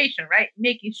abbreviation, right?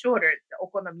 Making shorter, the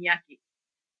okonomiyaki.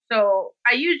 So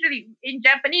in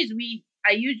Japanese,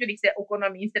 I usually say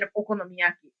okonomi instead of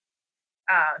okonomiyaki.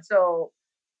 So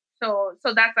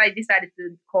that's why I decided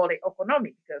to call it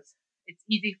okonomi because it's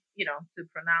easy, to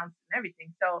pronounce and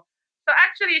everything. So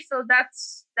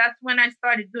that's when I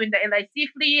started doing the LIC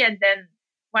flea, and then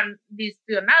one leads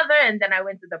to another, and then I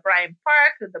went to the Bryant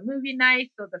Park, to the movie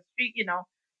night, so the street,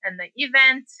 and the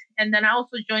event, and then I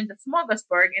also joined the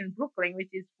Smorgasburg in Brooklyn, which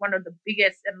is one of the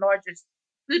biggest and largest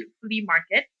food flea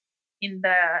market in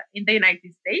the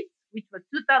United States, which was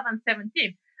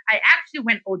 2017. I actually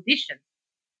went audition.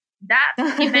 That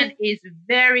event is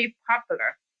very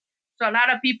popular. So a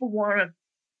lot of people want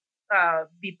to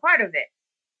be part of it.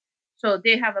 So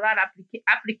they have a lot of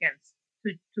applicants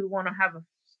to want to have a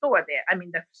store there. I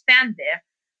mean, the stand there.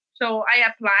 So I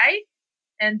applied,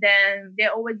 and then they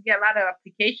always get a lot of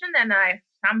application, and I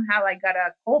got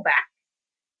a call back.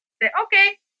 Say,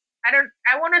 okay,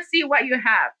 I want to see what you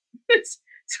have.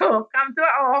 So come to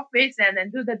our office and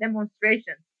then do the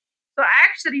demonstration. So I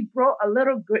actually brought a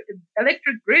little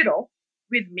electric griddle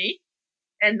with me,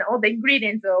 and all the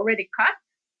ingredients are already cut.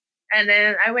 And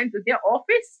then I went to their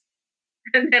office,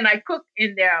 and then I cooked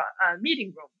in their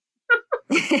meeting room.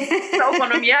 So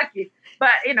okonomiyaki.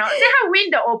 But, they have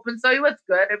window open, so it was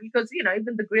good because,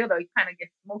 even the griddle, it kind of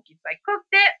gets smoky. So I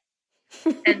cooked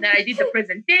it, and then I did the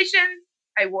presentation.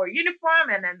 I wore uniform,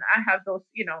 and then I have those,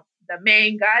 the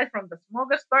main guys from the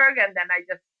Smorgasburg, and then I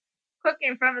just cook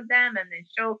in front of them and then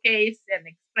showcase and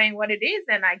explain what it is.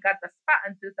 And I got the spot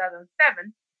in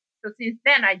 2007. So since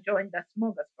then, I joined the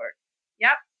Smorgasburg.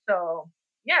 Yep. So,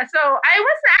 yeah. So I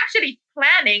wasn't actually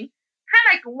planning kind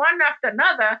of like one after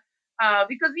another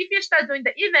because if you start doing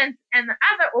the events and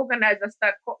other organizers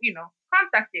start,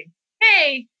 contacting,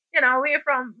 hey, we're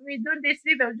doing this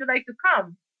event. Would you like to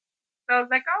come? So I was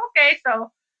like, oh, okay.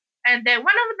 So, and then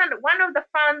one of the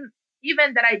fun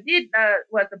event that I did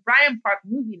was the Bryant Park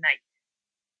movie night.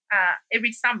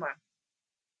 Every summer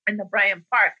in the Bryant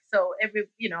Park. So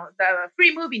the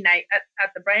free movie night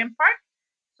at the Bryant Park.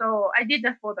 So I did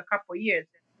that for a couple of years.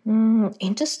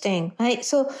 Interesting. Right.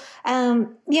 So,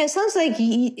 it sounds like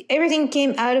everything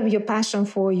came out of your passion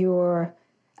for your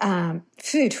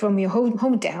food from your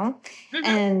hometown. Mm-hmm.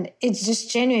 And it's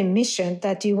just genuine mission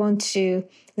that you want to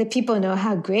let people know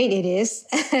how great it is.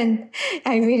 And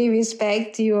I really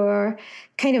respect your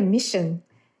kind of mission.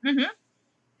 Mm-hmm.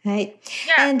 Right.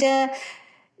 Yeah.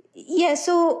 And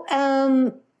so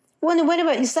what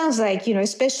about, it sounds like,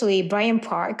 especially Bryant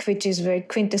Park, which is very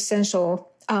quintessential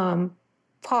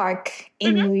park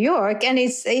in New York. And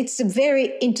it's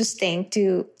very interesting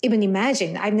to even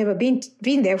imagine. I've never been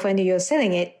there when you're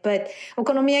selling it, but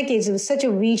okonomiyaki is such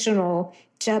a regional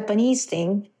Japanese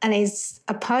thing. And it's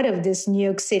a part of this New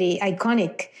York City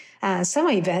iconic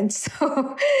summer event.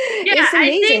 So it's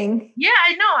amazing.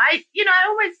 I know. I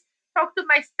always talk to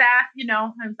my staff,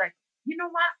 I was like, you know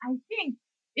what? I think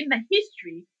in the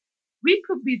history, we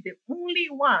could be the only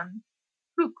one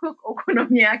who cook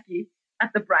okonomiyaki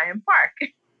at the Bryant Park.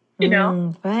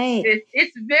 Right.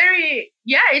 It's very,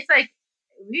 it's like,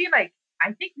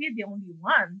 I think we're the only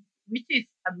one, which is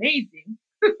amazing.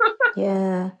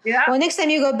 Yeah. Yeah. Well, next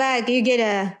time you go back, you get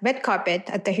a red carpet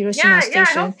at the Hiroshima station. Yeah,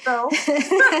 I hope so.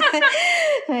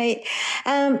 Right.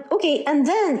 Okay. And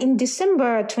then in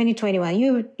December 2021,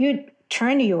 you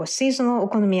turned your seasonal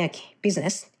okonomiyaki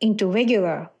business into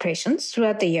regular operations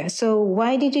throughout the year. So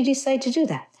why did you decide to do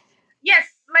that? Yes.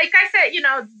 Like I said,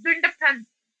 during the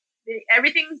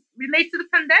everything relates to the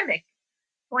pandemic.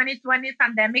 2020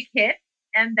 pandemic hit,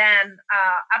 and then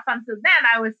up until then,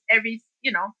 I was spring.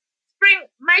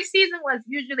 My season was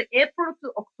usually April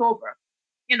to October.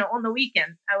 On the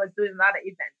weekends, I was doing a lot of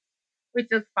events, which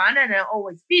is fun and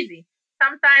always busy.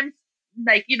 Sometimes,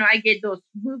 I get those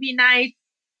movie nights.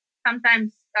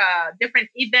 Sometimes different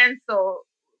events. So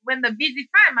when the busy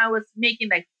time, I was making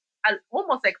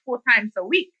almost 4 times a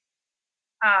week.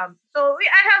 So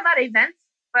I have a lot of events,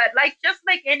 but just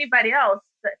like anybody else,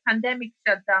 the pandemic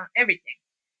shut down everything.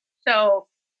 So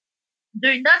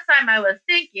during that time, I was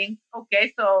thinking,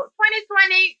 okay, so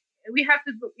 2020, we have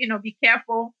to, be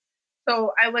careful.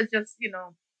 So I was just,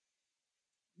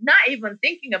 not even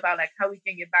thinking about how we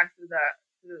can get back to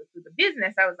the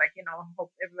business. I was like,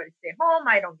 hope everybody stay home.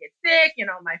 I don't get sick.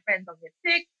 My friends don't get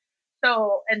sick.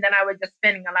 So, and then I was just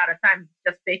spending a lot of time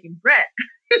just baking bread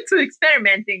to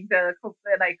experimenting to cook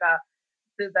to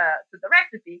the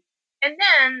recipe. And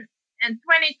then in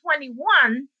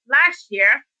 2021, last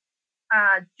year,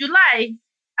 July,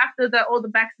 after all the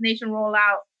vaccination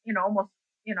rollout, almost,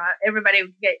 everybody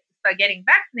would start getting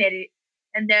vaccinated.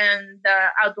 And then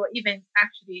the outdoor events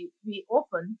actually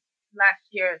reopened last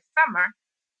year summer.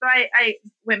 So I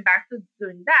went back to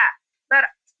doing that. But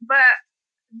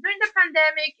during the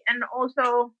pandemic and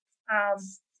also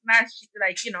last,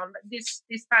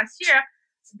 this past year,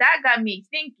 that got me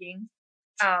thinking,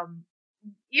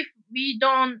 if we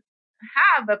don't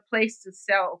have a place to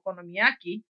sell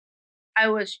okonomiyaki, I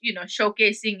was,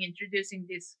 showcasing, introducing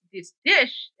this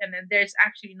dish, and then there's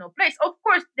actually no place. Of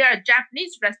course, there are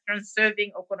Japanese restaurants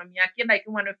serving okonomiyaki, like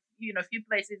one of, few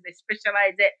places they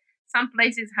specialize it. Some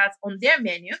places has on their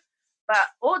menu, but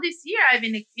all this year I've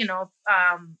been,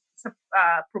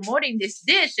 promoting this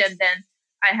dish, and then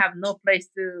I have no place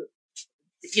to,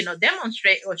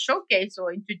 demonstrate or showcase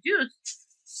or introduce.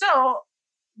 So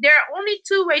there are only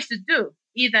two ways to do: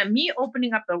 either me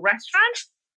opening up a restaurant,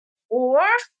 or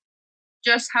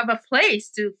just have a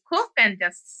place to cook and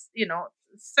just,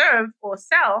 serve or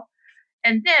sell.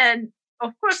 And then,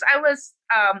 of course, I was,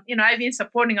 I've been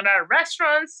supporting a lot of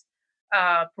restaurants,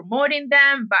 promoting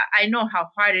them, but I know how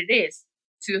hard it is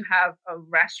to have a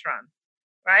restaurant,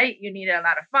 right? You need a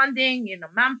lot of funding,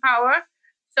 manpower.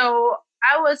 So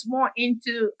I was more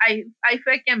into, if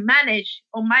I can manage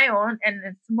on my own and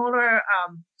a smaller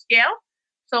scale,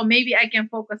 so maybe I can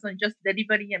focus on just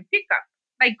delivery and pickup,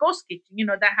 like ghost kitchen,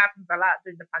 that happens a lot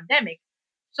during the pandemic.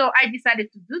 So I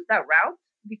decided to do that route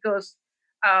because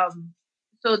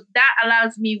so that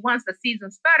allows me, once the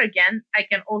season starts again, I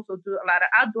can also do a lot of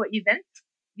outdoor events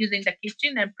using the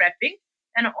kitchen and prepping.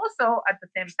 And also at the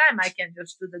same time, I can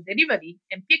just do the delivery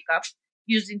and pickup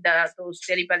using those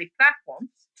delivery platforms.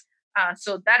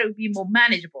 So that would be more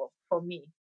manageable for me.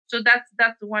 So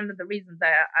that's one of the reasons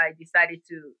that I decided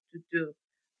to do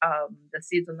the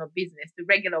seasonal business, the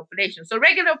regular operation. So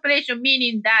regular operation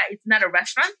meaning that it's not a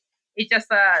restaurant; it's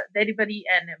just a delivery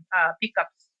and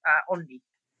pickups only.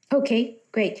 Okay,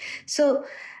 great. So,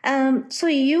 so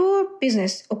your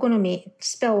business, Okonomi,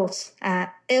 spells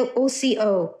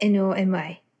Okonomi,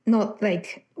 not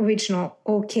like original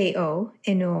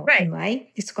Okonomi.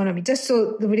 Right. It's Okonomi, just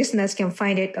so the listeners can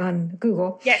find it on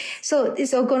Google. Yes. So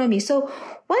it's Okonomi. So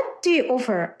what do you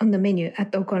offer on the menu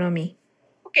at Okonomi?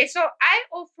 Okay, so I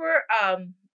offer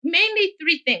mainly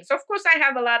three things. Of course, I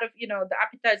have a lot of, the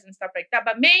appetizers and stuff like that,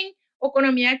 but main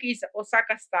okonomiyaki is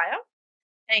Osaka style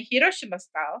and Hiroshima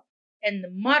style and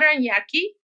modern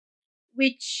yaki,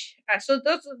 which, so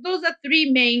those are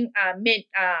three main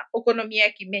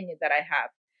okonomiyaki menu that I have.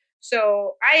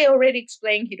 So I already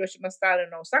explained Hiroshima style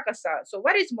and Osaka style. So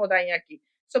what is modern yaki?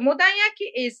 So modern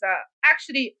yaki is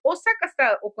actually Osaka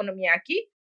style okonomiyaki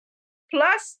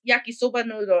plus yakisoba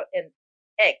noodle and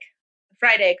egg,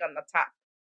 fried egg on the top.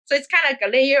 So it's kind of like a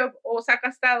layer of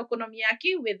Osaka style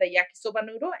okonomiyaki with the yakisoba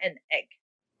noodle and egg.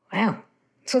 Wow.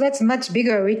 So that's much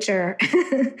bigger, richer.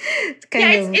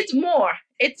 It's more.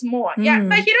 It's more. Yeah,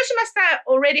 but Hiroshima style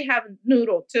already have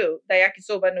noodle too, the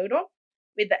yakisoba noodle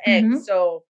with the egg. Mm-hmm.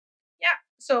 So yeah,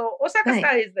 so Osaka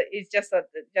style is just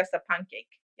a pancake.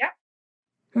 Yeah.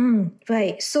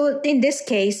 Right. So in this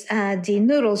case, the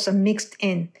noodles are mixed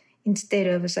in instead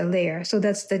of a layer. So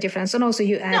that's the difference. And also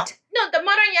you add... No, the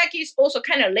modern yaki is also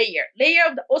kind of layer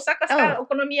of the Osaka style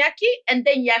okonomiyaki, and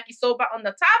then yakisoba on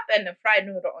the top and the fried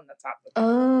noodle on the top.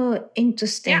 Oh,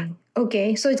 interesting. Yeah.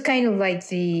 Okay, so it's kind of like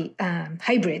the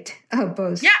hybrid of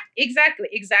both. Yeah, exactly.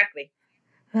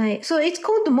 Right. So it's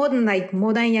called modern, like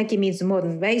modern yaki means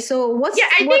modern, right? So what's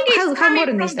how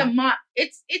modern is that?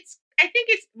 I think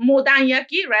it's modern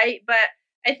yaki, right? But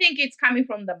I think it's coming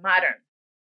from the modern.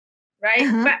 Right?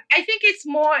 Uh-huh. But I think it's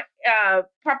more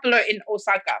popular in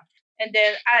Osaka And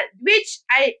then,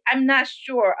 I'm not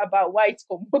sure about why it's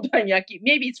called modanyaki.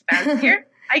 Maybe it's fancier.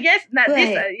 I guess not.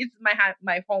 This Right. is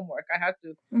my homework. I have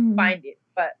to find it.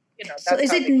 But So that's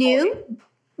is how it they call it. new?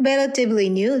 Relatively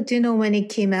new? Do you know when it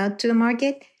came out to the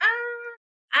market?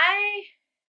 I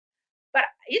but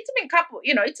it's been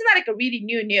it's not like a really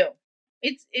new.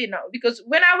 It's because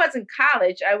when I was in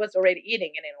college, I was already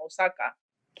eating it in Osaka.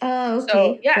 Oh, So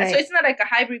okay. yeah, so Right. it's not like a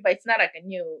hybrid, but it's not like a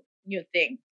new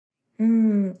thing.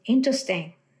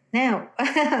 Interesting. Now,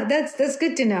 that's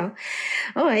good to know.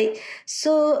 All right.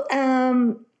 So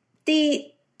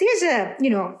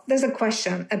there's a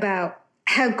question about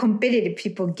how competitive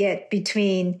people get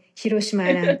between Hiroshima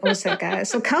and Osaka.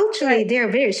 So culturally, Right. they're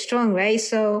very strong, right?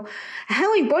 So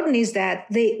how important is that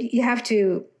you have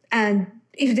to, and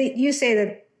if you say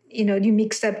that you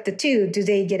mixed up the two, do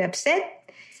they get upset?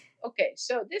 Okay,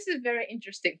 so this is very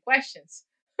interesting questions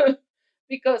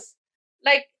because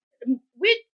like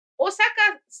with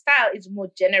Osaka style is more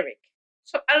generic.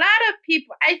 So a lot of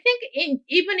people, I think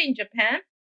even in Japan,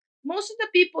 most of the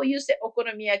people use the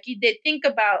okonomiyaki, they think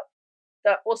about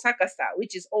the Osaka style,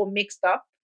 which is all mixed up,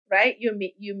 right? You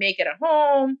make it at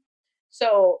home.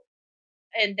 So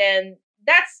and then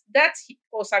that's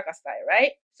Osaka style,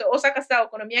 right? So Osaka style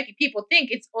okonomiyaki, people think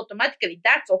it's automatically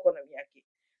that's okonomiyaki.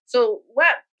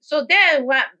 So then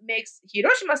what makes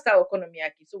Hiroshima style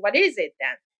okonomiyaki? So what is it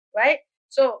then, right?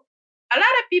 So a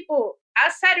lot of people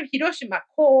outside of Hiroshima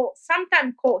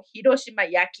sometimes call Hiroshima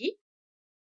yaki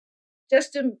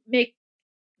just to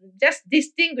just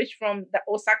distinguish from the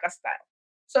Osaka style.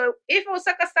 So if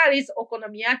Osaka style is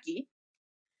okonomiyaki,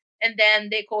 and then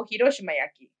they call Hiroshima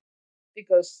yaki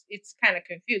because it's kind of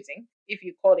confusing if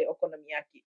you call it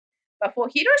okonomiyaki. But for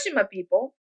Hiroshima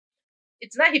people,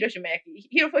 it's not Hiroshima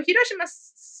yaki. For Hiroshima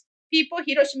people,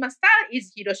 Hiroshima style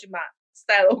is Hiroshima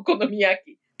style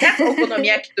okonomiyaki. That's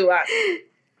okonomiyaki to us.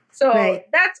 So Right.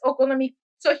 that's okonomi.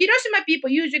 So Hiroshima people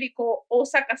usually call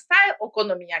Osaka style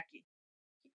okonomiyaki.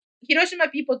 Hiroshima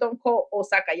people don't call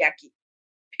Osaka yaki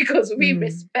because we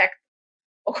respect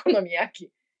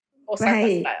okonomiyaki, Osaka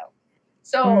Right. style.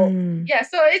 So yeah,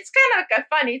 so it's kind of like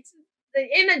funny. It's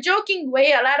in a joking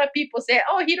way. A lot of people say,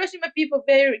 "Oh, Hiroshima people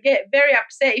get very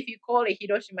upset if you call it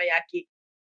Hiroshima yaki."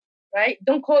 Right?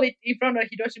 Don't call it in front of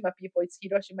Hiroshima people. It's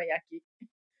Hiroshima yaki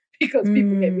because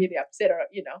people get really upset. Or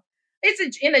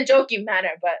it's in a joking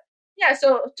manner. But yeah,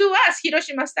 so to us,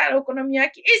 Hiroshima style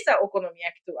okonomiyaki is a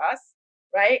okonomiyaki to us,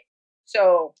 right?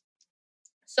 So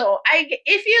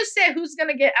if you say who's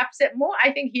gonna get upset more,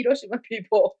 I think Hiroshima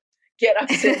people get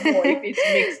upset more if it's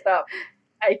mixed up.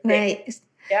 I think. Right.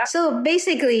 Yeah. So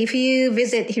basically, if you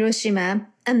visit Hiroshima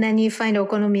and then you find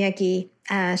okonomiyaki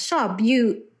shop,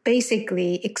 you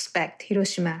basically expect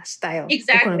Hiroshima style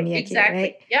okonomiyaki, Exactly.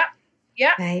 right?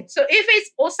 Yeah. Right. So if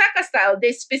it's Osaka style,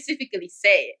 they specifically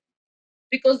say it.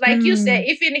 Because like you said,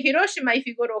 if in Hiroshima, if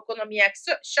you go to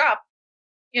okonomiyaki shop,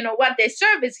 what they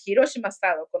serve is Hiroshima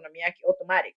style okonomiyaki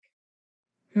automatic.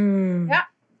 Yeah.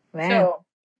 Wow. So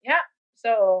yeah.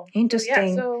 So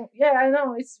Interesting. yeah, I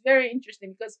know it's very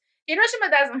interesting because Hiroshima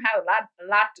doesn't have a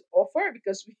lot to offer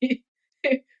because we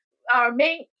our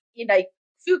main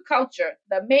food culture,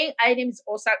 the main item is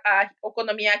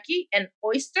okonomiyaki and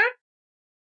oyster,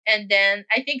 and then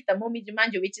I think the momiji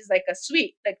manju, which is like a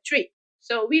sweet treat.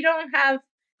 So we don't have,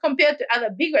 compared to other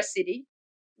bigger city,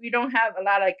 we don't have a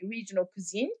lot of regional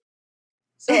cuisine.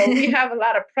 So we have a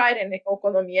lot of pride in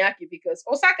okonomiyaki because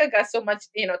Osaka got so much,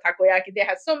 takoyaki. They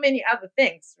have so many other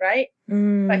things, right?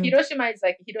 But Hiroshima is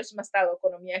like Hiroshima style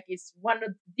okonomiyaki is one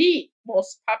of the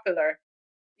most popular,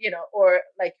 or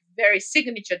like very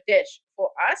signature dish for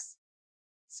us.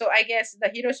 So I guess the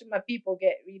Hiroshima people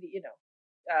get really,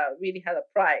 really have a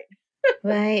pride.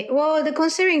 Right. Well,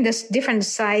 considering the different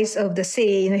size of the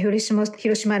city,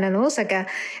 Hiroshima and Osaka,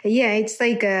 yeah, it's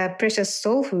like a precious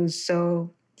soul food.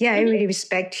 So yeah, I really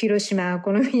respect Hiroshima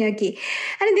okonomiyaki.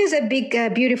 And there's a big,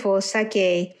 beautiful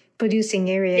sake producing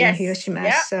area in Hiroshima.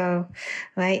 Yeah. So,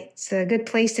 right, it's a good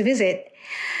place to visit.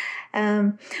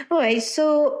 All right.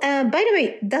 So, by the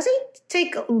way, does it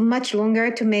take much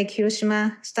longer to make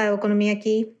Hiroshima style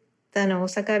okonomiyaki than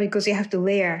Osaka because you have to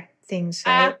layer things,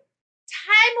 right?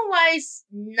 Time-wise,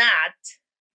 not,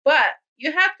 but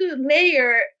you have to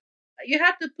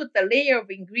put the layer of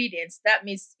ingredients. That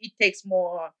means it takes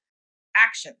more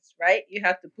actions, right? You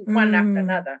have to put one after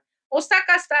another.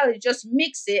 Osaka style is just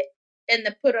mix it and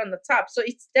then put it on the top. So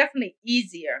it's definitely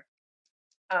easier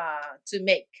to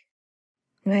make.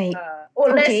 Right.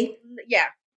 Or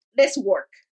less work,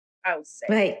 I would say.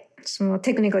 Right. It's more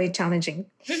technically challenging.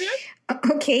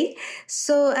 Okay,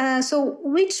 so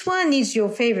which one is your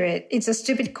favorite? It's a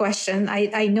stupid question.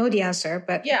 I know the answer,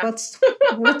 but Yeah. what's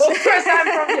Of course, I'm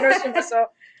from Hiroshima, so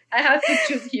I have to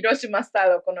choose Hiroshima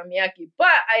style okonomiyaki. But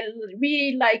I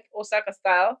really like Osaka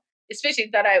style, especially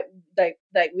that I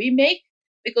like we make,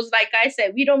 because, like I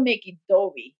said, we don't make it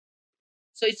doughy,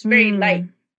 so it's very light. Hmm.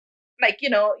 Like,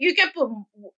 you can put,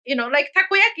 like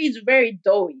takoyaki is very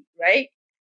doughy, right?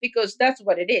 Because that's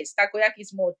what it is. Takoyaki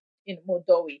is more, more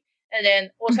doughy. And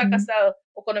then Osaka Mhm. style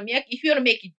okonomiyaki, if you want to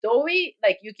make it doughy,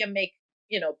 like you can make,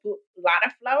 put a lot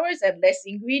of flours and less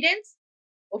ingredients.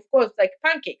 Of course, like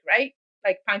pancake, right?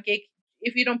 Like pancake,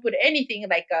 if you don't put anything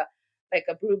like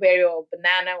a blueberry or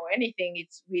banana or anything,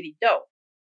 it's really dough,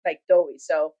 like doughy.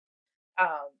 So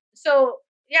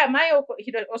yeah, my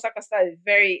Osaka style is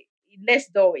very less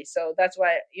doughy, so that's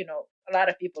why a lot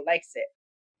of people likes it.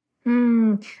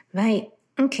 Hmm. Right.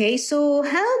 Okay. So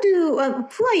who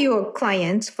are your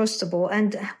clients first of all,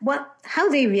 and how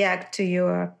they react to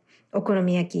your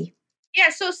okonomiyaki? Yeah,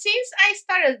 so since I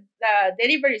started the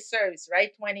delivery service,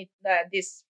 right,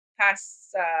 this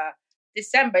past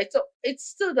December, it's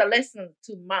still the less than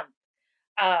 2 months.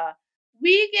 Uh,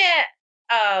 we get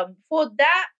for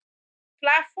that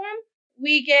platform,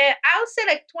 we get, I would say,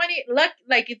 like 20,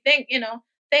 like you think,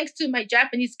 thanks to my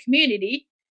Japanese community,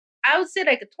 I would say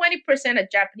like a 20%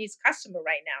 of Japanese customer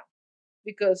right now,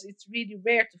 because it's really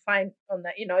rare to find on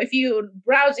the, if you're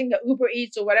browsing the Uber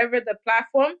Eats or whatever the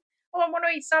platform, oh, I want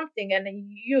to eat something, and then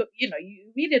you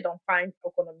really don't find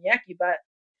okonomiyaki. But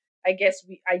I guess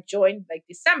I joined like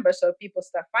December, so people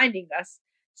start finding us.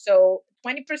 So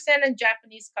 20% of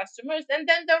Japanese customers, and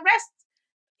then the rest,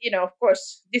 of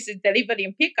course, this is delivery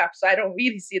and pickup, so I don't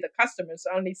really see the customers.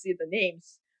 I only see the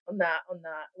names on the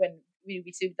when we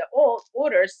receive the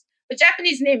orders. But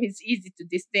Japanese name is easy to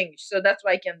distinguish, so that's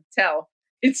why I can tell.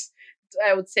 It's,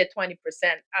 I would say, 20%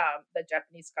 the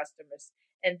Japanese customers,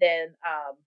 and then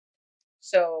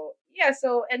so yeah,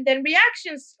 so and then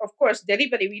reactions, of course,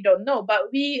 delivery we don't know,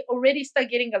 but we already start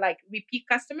getting like repeat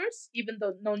customers, even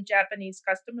though non-Japanese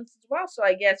customers as well. So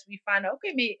I guess we find out,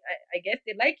 okay, I guess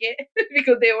they like it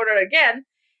because they order again.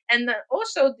 And then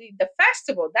also the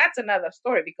festival, that's another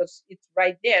story, because it's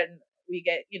right there, and we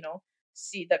get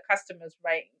see the customers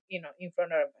right in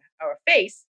front of our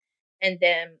face. And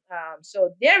then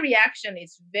so their reaction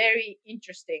is very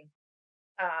interesting,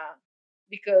 uh,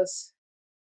 because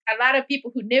a lot of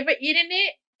people who never eaten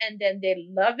it, and then they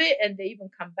love it, and they even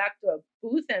come back to a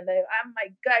booth and they, oh my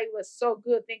god, it was so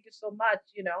good, thank you so much.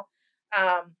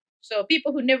 So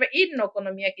people who never eaten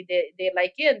okonomiyaki, they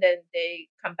like it, and then they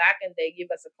come back and they give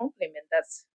us a compliment.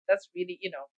 That's really,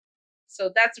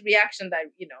 so that's reaction that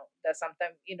that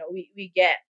sometimes we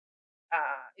get,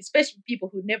 especially people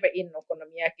who never eaten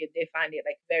okonomiyaki, they find it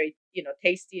like very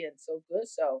tasty and so good.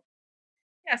 So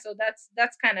yeah, so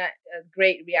that's kind of a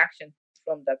great reaction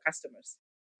from the customers.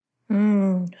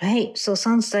 Right. So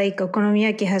sounds like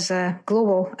okonomiyaki has a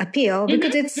global appeal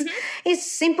because it's Mhm. it's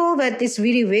simple, but it's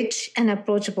really rich and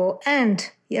approachable,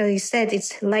 and you said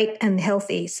it's light and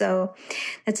healthy. So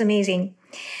that's amazing.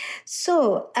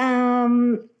 So,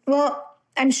 well,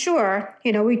 I'm sure,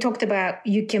 we talked about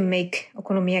you can make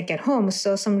okonomiyaki at home.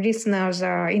 So some listeners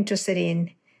are interested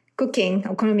in cooking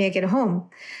okonomiyaki at home.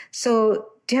 So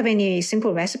do you have any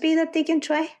simple recipe that they can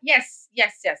try? Yes,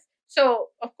 yes, yes. So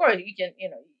of course you can,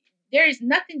 there is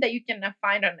nothing that you cannot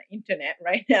find on the internet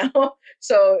right now.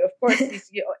 So of course,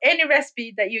 it's, any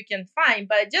recipe that you can find,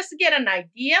 but just to get an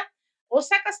idea,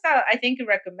 Osaka style I think you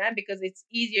recommend, because it's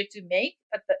easier to make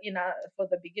at the, for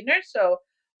the beginner. So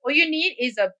all you need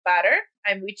is a butter,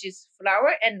 and which is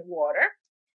flour and water,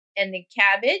 and then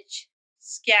cabbage,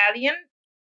 scallion,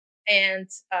 and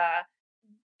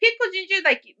pickled ginger,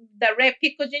 like the red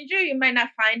pickled ginger, you might not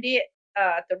find it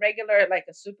at the regular like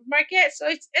a supermarket. So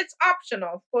it's optional.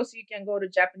 Of course, you can go to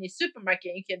Japanese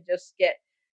supermarket. You can just get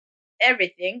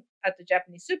everything at the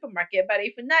Japanese supermarket. But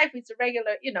if not, if it's a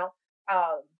regular,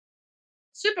 um,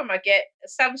 supermarket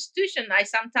substitution,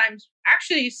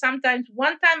 sometimes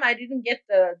one time I didn't get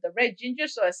the red ginger,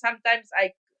 so sometimes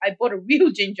I bought a real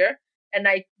ginger and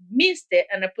I minced it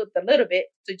and I put a little bit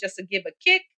to just to give a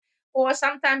kick. Or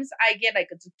sometimes I get like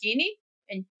a zucchini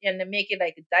and then make it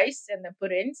like a dice and then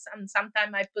put it in.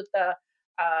 Sometimes I put the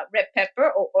red pepper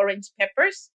or orange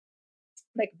peppers,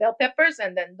 like bell peppers,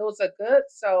 and then those are good.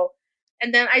 So,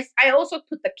 and then I also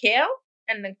put the kale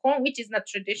and then corn, which is not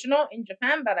traditional in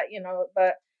Japan, but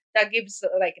but that gives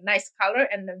like a nice color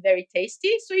and then very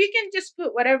tasty. So you can just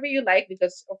put whatever you like,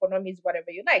 because okonomi is whatever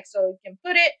you like. So you can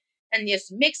put it and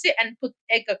just mix it and put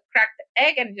a cracked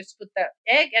egg, and just put the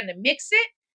egg and then mix it,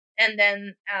 and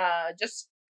then just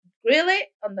grill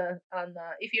it on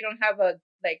if you don't have a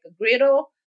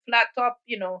griddle, flat top,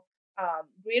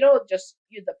 griddle, just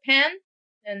use the pan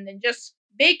and then just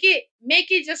make it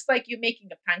just like you're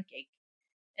making a pancake.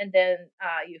 And then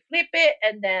you flip it,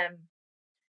 and then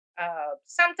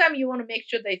sometimes you want to make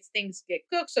sure that things get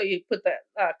cooked, so you put the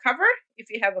cover, if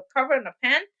you have a cover in a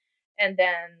pan, and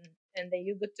then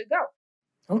you're good to go.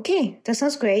 Okay, that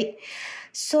sounds great.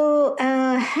 So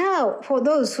how, for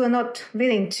those who are not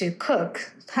willing to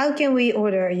cook, how can we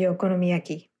order your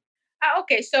okonomiyaki?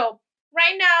 Okay, so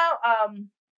right now,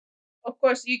 of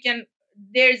course,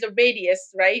 there's a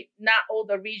radius, right? Not all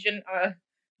the region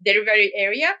delivery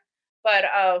area, but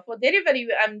for delivery,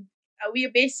 we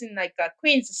are based in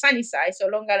Queens, Sunnyside, so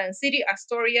Long Island City,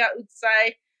 Astoria,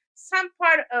 Woodside, some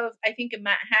part of, I think,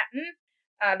 Manhattan,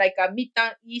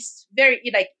 Midtown East, very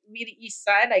really east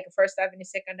side, like First Avenue,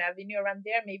 Second Avenue, around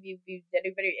there, maybe the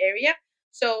delivery area.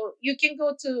 So you can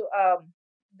go to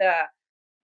the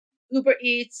Uber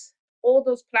Eats, all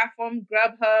those platforms,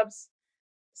 Grubhubs,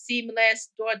 Seamless,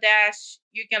 DoorDash.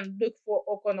 You can look for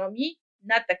Okonomi,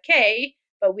 not the K,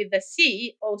 but with the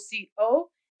C, Okonomi.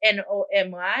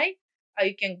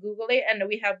 You can Google it, and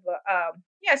we have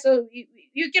so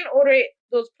you can order it,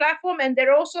 those platforms, and they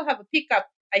also have a pickup.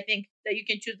 I think that you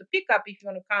can choose the pickup if you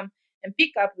want to come and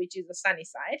pick up, which is the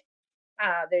Sunnyside.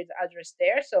 There's the address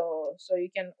there, so you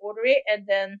can order it, and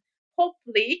then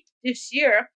hopefully this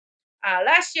year.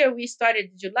 Last year we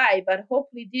started July, but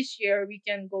hopefully this year we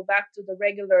can go back to the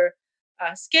regular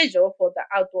schedule for the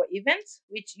outdoor events,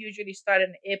 which usually start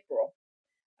in April.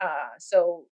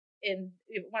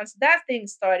 Once that thing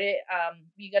started,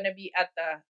 we're gonna be at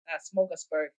the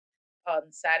Smorgasburg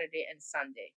on Saturday and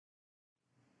Sunday.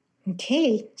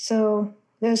 Okay, so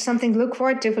there's something to look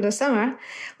forward to for the summer.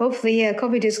 Hopefully,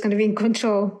 COVID is going to be in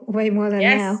control way more than now.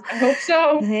 Yes, I hope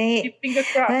so. Right. Keep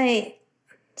fingers crossed. Right.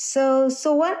 So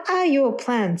what are your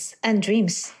plans and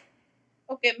dreams?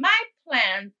 Okay, my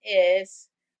plan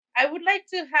is I would like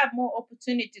to have more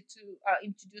opportunity to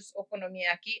introduce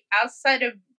okonomiyaki outside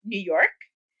of New York.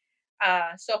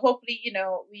 So hopefully,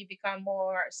 we become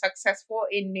more successful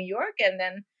in New York, and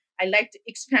then I like to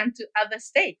expand to other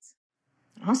states.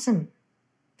 Awesome.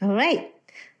 All right.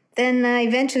 Then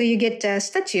eventually you get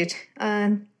statued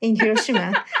in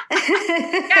Hiroshima. Yeah,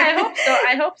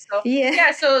 I hope so. Yeah.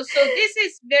 Yeah. So this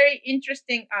is very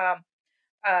interesting.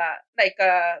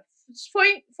 For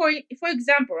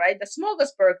example, right, the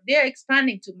Smorgasburg, they are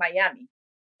expanding to Miami,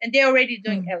 and they're already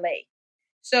doing LA.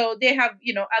 So they have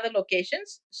other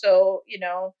locations. So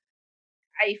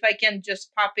if I can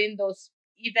just pop in those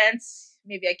events,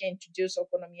 maybe I can introduce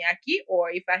okonomiyaki, or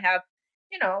if I have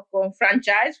go on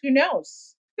franchise, who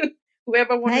knows?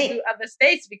 Whoever wants to do other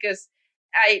states, because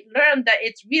I learned that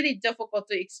it's really difficult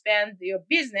to expand your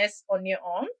business on your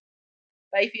own.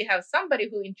 But if you have somebody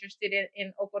who interested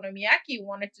in okonomiyaki,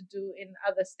 wanted to do in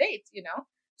other states,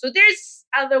 so there's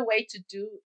other way to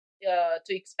do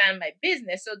to expand my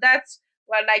business. So that's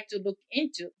what I like to look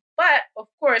into. But of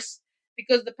course,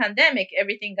 because the pandemic,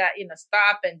 everything got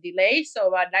stop and delay.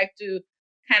 So I'd like to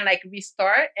kind of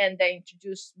restart and then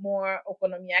introduce more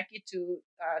okonomiyaki to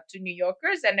New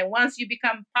Yorkers. And then once you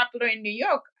become popular in New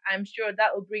York, I'm sure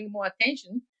that will bring more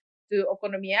attention to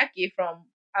okonomiyaki from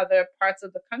other parts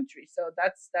of the country. So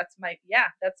that's my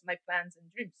plans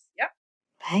and dreams. Yeah.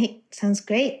 Right. Sounds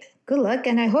great. Good luck.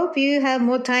 And I hope you have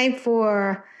more time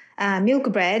for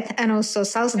milk bread and also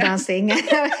salsa dancing and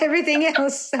everything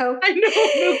else. So I know,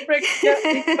 milk bread. Yeah,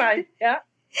 it's fine. Yeah.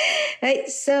 Right.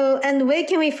 So, and where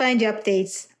can we find your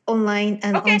updates online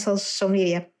and on social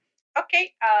media?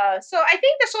 Okay. So I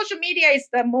think the social media is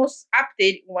the most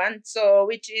updated one. So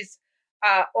which is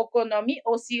Okonomi,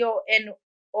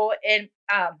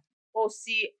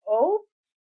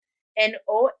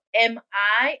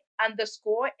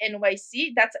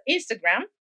 OCONOMI_NYC. That's Instagram.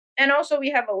 And also we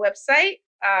have a website,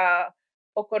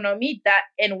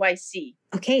 okonomi.nyc.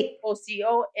 Okay.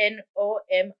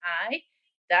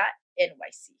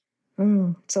 OCONOMI.nyc.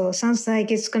 So sounds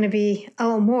like it's going to be a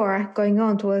lot more going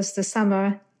on towards the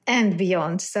summer and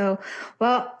beyond. So,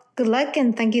 well, good luck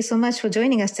and thank you so much for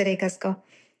joining us today, Kazuko.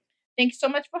 Thank you so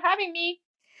much for having me.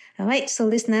 All right, so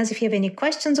listeners, if you have any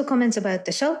questions or comments about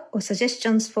the show or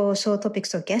suggestions for show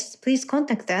topics or guests, please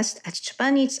contact us at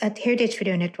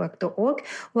japaneats@heritageradionetwork.org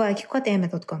or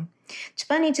akikokatayama.com.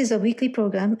 Japan Eats is a weekly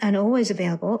program and always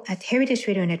available at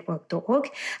heritageradionetwork.org,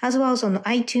 as well as on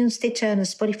iTunes, Stitcher, and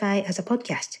Spotify as a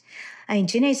podcast. I'm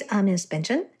engineer Armin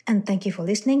Spencer, and thank you for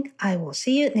listening. I will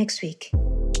see you next week.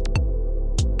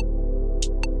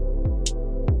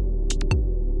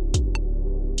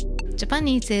 Japan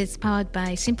Eats is powered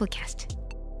by Simplecast.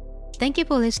 Thank you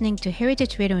for listening to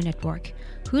Heritage Radio Network,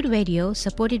 food radio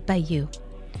supported by you.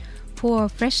 For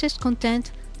freshest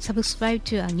content, subscribe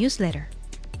to our newsletter.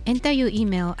 Enter your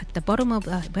email at the bottom of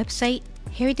our website,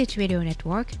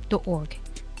 heritageradionetwork.org.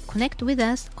 Connect with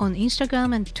us on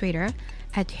Instagram and Twitter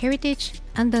at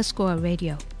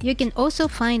heritage_radio. You can also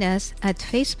find us at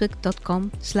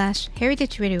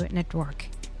facebook.com/Heritage Radio Network.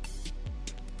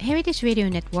 Heritage Radio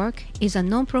Network is a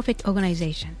non-profit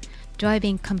organization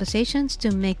driving conversations to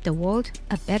make the world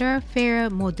a better, fairer,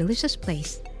 more delicious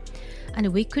place. And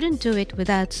we couldn't do it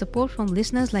without support from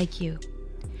listeners like you.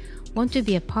 Want to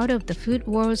be a part of the food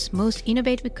world's most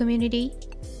innovative community?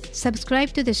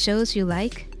 Subscribe to the shows you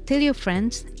like, tell your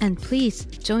friends, and please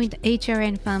join the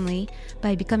HRN family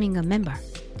by becoming a member.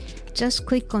 Just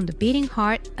click on the beating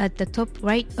heart at the top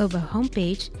right of our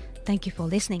homepage. Thank you for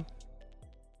listening.